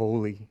be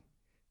holy.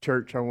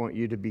 Church, I want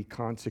you to be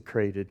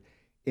consecrated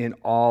in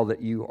all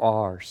that you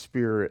are,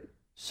 spirit,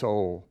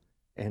 soul,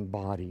 and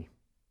body.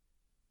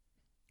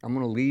 I'm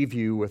going to leave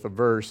you with a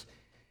verse.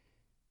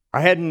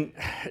 Let me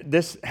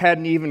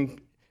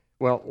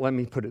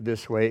put it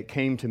this way. It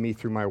came to me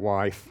through my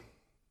wife.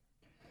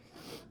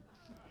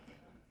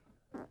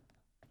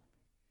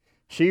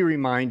 She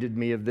reminded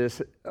me of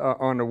this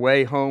on the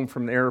way home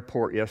from the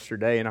airport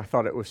yesterday, and I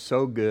thought it was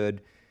so good.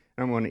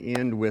 I'm going to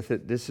end with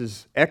it. This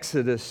is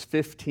Exodus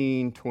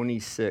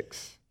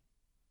 15:26.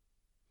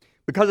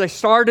 Because I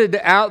started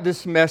out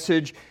this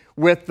message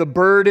with the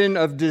burden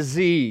of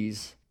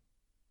disease.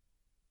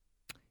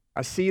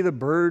 I see the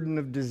burden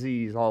of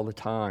disease all the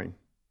time.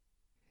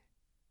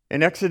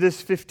 And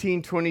Exodus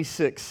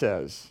 15:26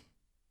 says,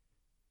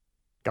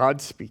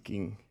 God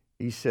speaking,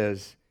 He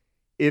says,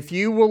 if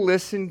you will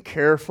listen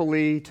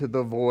carefully to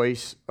the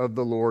voice of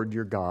the Lord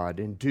your God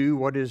and do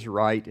what is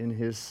right in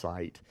His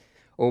sight,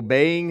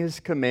 obeying His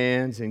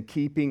commands and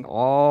keeping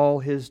all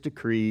His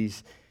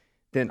decrees,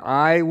 then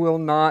I will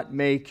not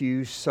make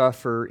you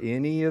suffer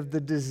any of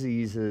the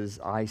diseases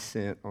I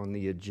sent on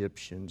the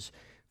Egyptians,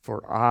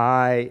 for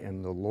I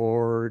am the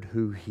Lord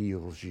who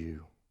heals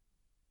you.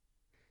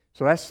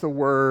 So that's the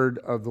word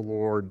of the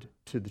Lord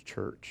to the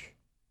church.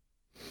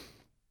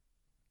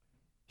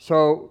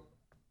 So,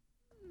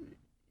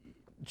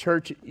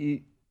 church,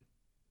 you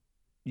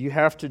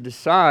have to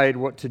decide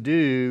what to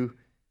do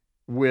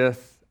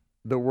with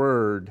the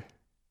word.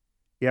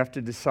 You have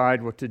to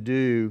decide what to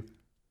do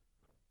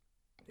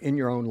in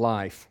your own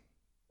life.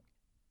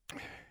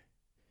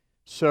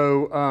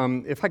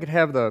 So if I could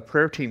have the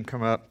prayer team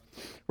come up.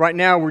 Right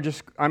now,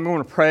 I'm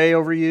going to pray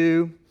over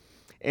you.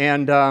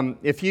 And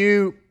if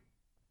you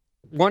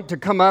want to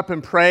come up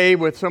and pray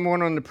with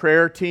someone on the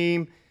prayer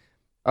team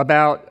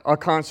about a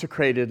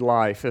consecrated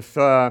life, if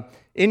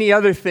any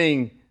other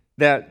thing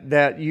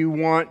that you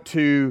want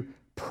to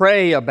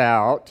pray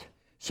about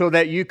so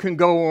that you can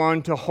go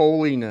on to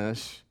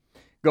holiness,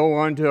 go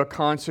on to a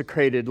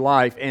consecrated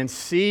life, and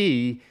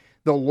see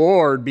the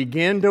Lord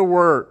begin to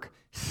work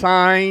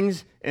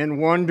signs and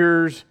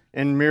wonders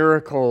and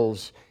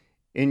miracles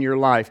in your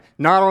life.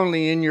 Not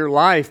only in your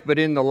life, but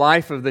in the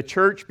life of the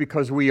church,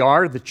 because we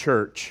are the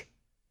church.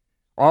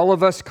 All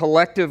of us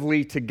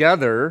collectively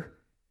together,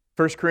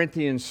 1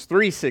 Corinthians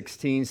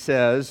 3:16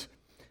 says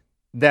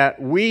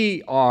that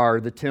we are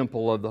the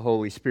temple of the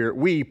Holy Spirit.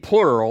 We,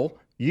 plural,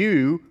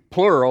 you,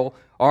 plural,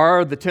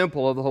 are the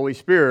temple of the Holy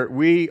Spirit.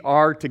 We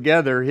are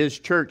together, His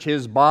church,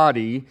 His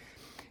body.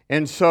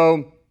 And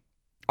so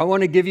I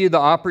want to give you the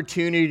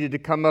opportunity to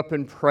come up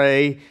and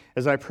pray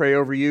as I pray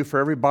over you. For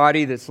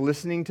everybody that's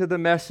listening to the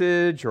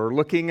message or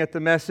looking at the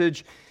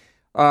message,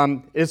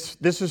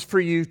 this is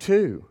for you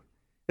too.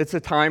 It's a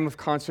time of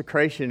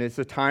consecration. It's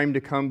a time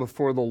to come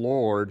before the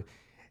Lord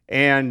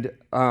and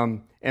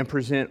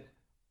present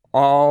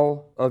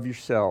all of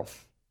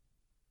yourself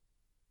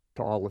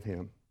to all of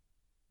Him.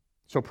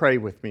 So pray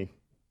with me.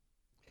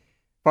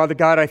 Father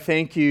God, I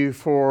thank you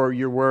for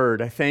your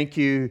word. I thank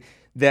you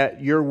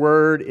that your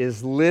word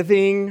is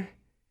living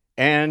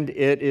and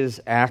it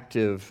is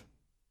active.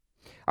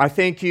 I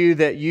thank you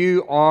that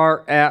you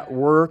are at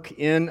work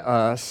in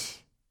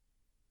us,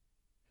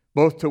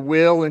 both to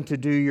will and to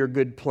do your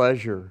good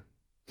pleasure.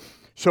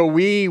 So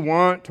we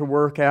want to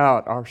work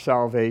out our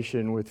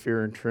salvation with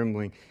fear and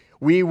trembling.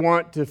 We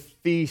want to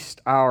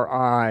feast our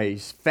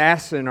eyes,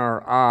 fasten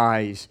our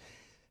eyes,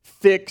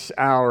 fix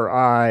our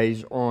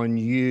eyes on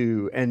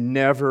you and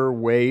never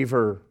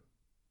waver.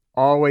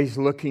 Always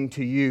looking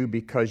to you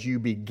because you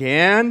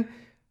began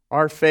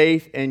our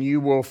faith and you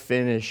will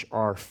finish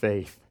our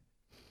faith.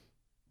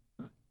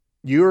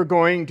 You are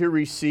going to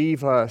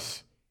receive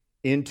us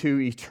into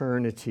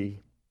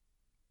eternity.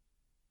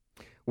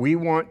 We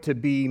want to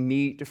be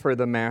meat for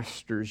the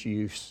Master's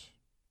use.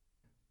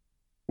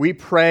 We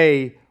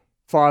pray,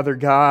 Father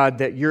God,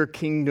 that your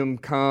kingdom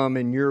come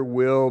and your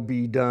will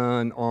be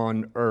done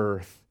on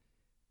earth,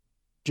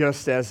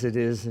 just as it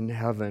is in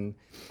heaven.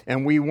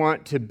 And we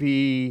want to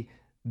be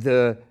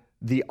the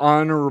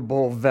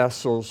honorable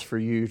vessels for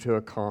you to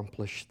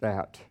accomplish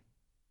that.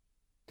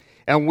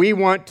 And we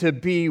want to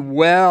be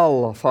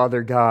well,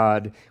 Father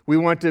God. We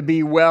want to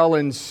be well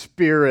in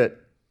spirit.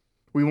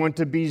 We want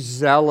to be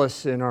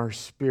zealous in our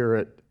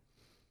spirit.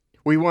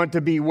 We want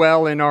to be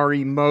well in our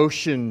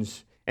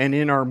emotions and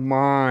in our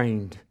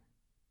mind.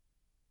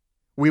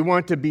 We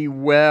want to be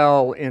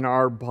well in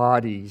our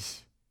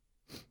bodies.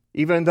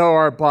 Even though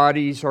our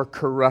bodies are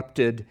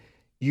corrupted,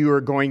 you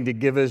are going to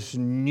give us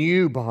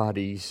new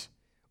bodies,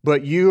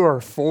 but you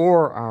are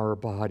for our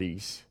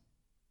bodies.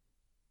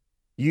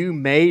 You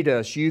made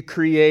us, you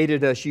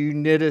created us, you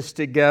knit us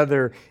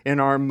together in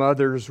our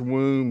mother's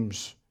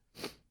wombs.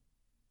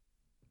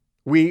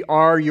 We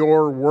are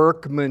your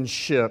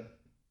workmanship,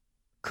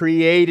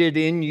 created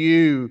in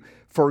you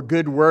for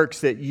good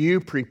works that you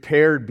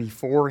prepared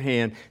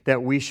beforehand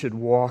that we should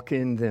walk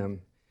in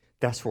them.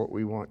 That's what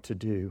we want to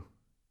do.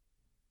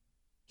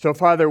 So,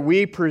 Father,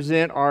 we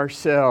present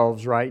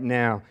ourselves right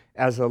now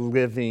as a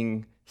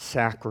living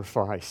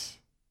sacrifice,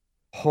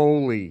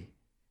 holy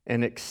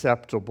and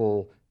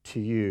acceptable to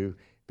you,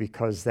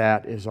 because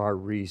that is our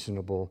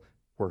reasonable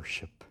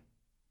worship.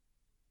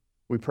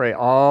 We pray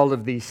all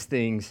of these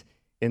things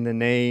in the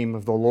name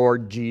of the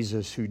Lord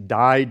Jesus, who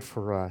died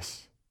for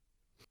us,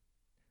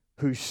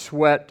 who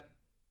sweat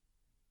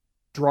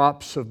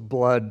drops of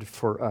blood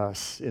for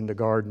us in the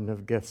Garden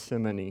of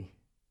Gethsemane.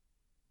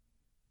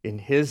 In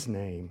His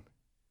name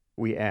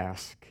we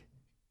ask.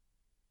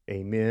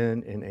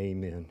 Amen and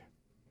amen.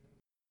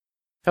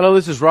 Hello,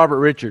 this is Robert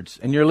Richards,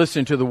 and you're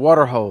listening to The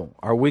Waterhole,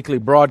 our weekly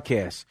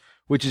broadcast,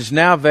 which is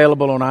now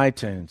available on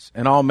iTunes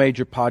and all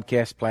major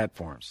podcast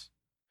platforms.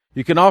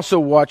 You can also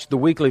watch the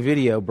weekly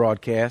video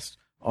broadcast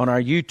on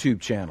our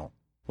YouTube channel.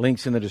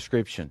 Links in the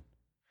description.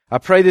 I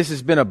pray this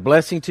has been a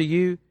blessing to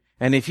you,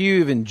 and if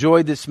you've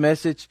enjoyed this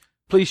message,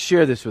 please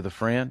share this with a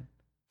friend.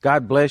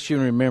 God bless you,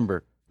 and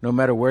remember, no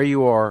matter where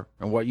you are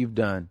and what you've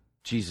done,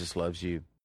 Jesus loves you.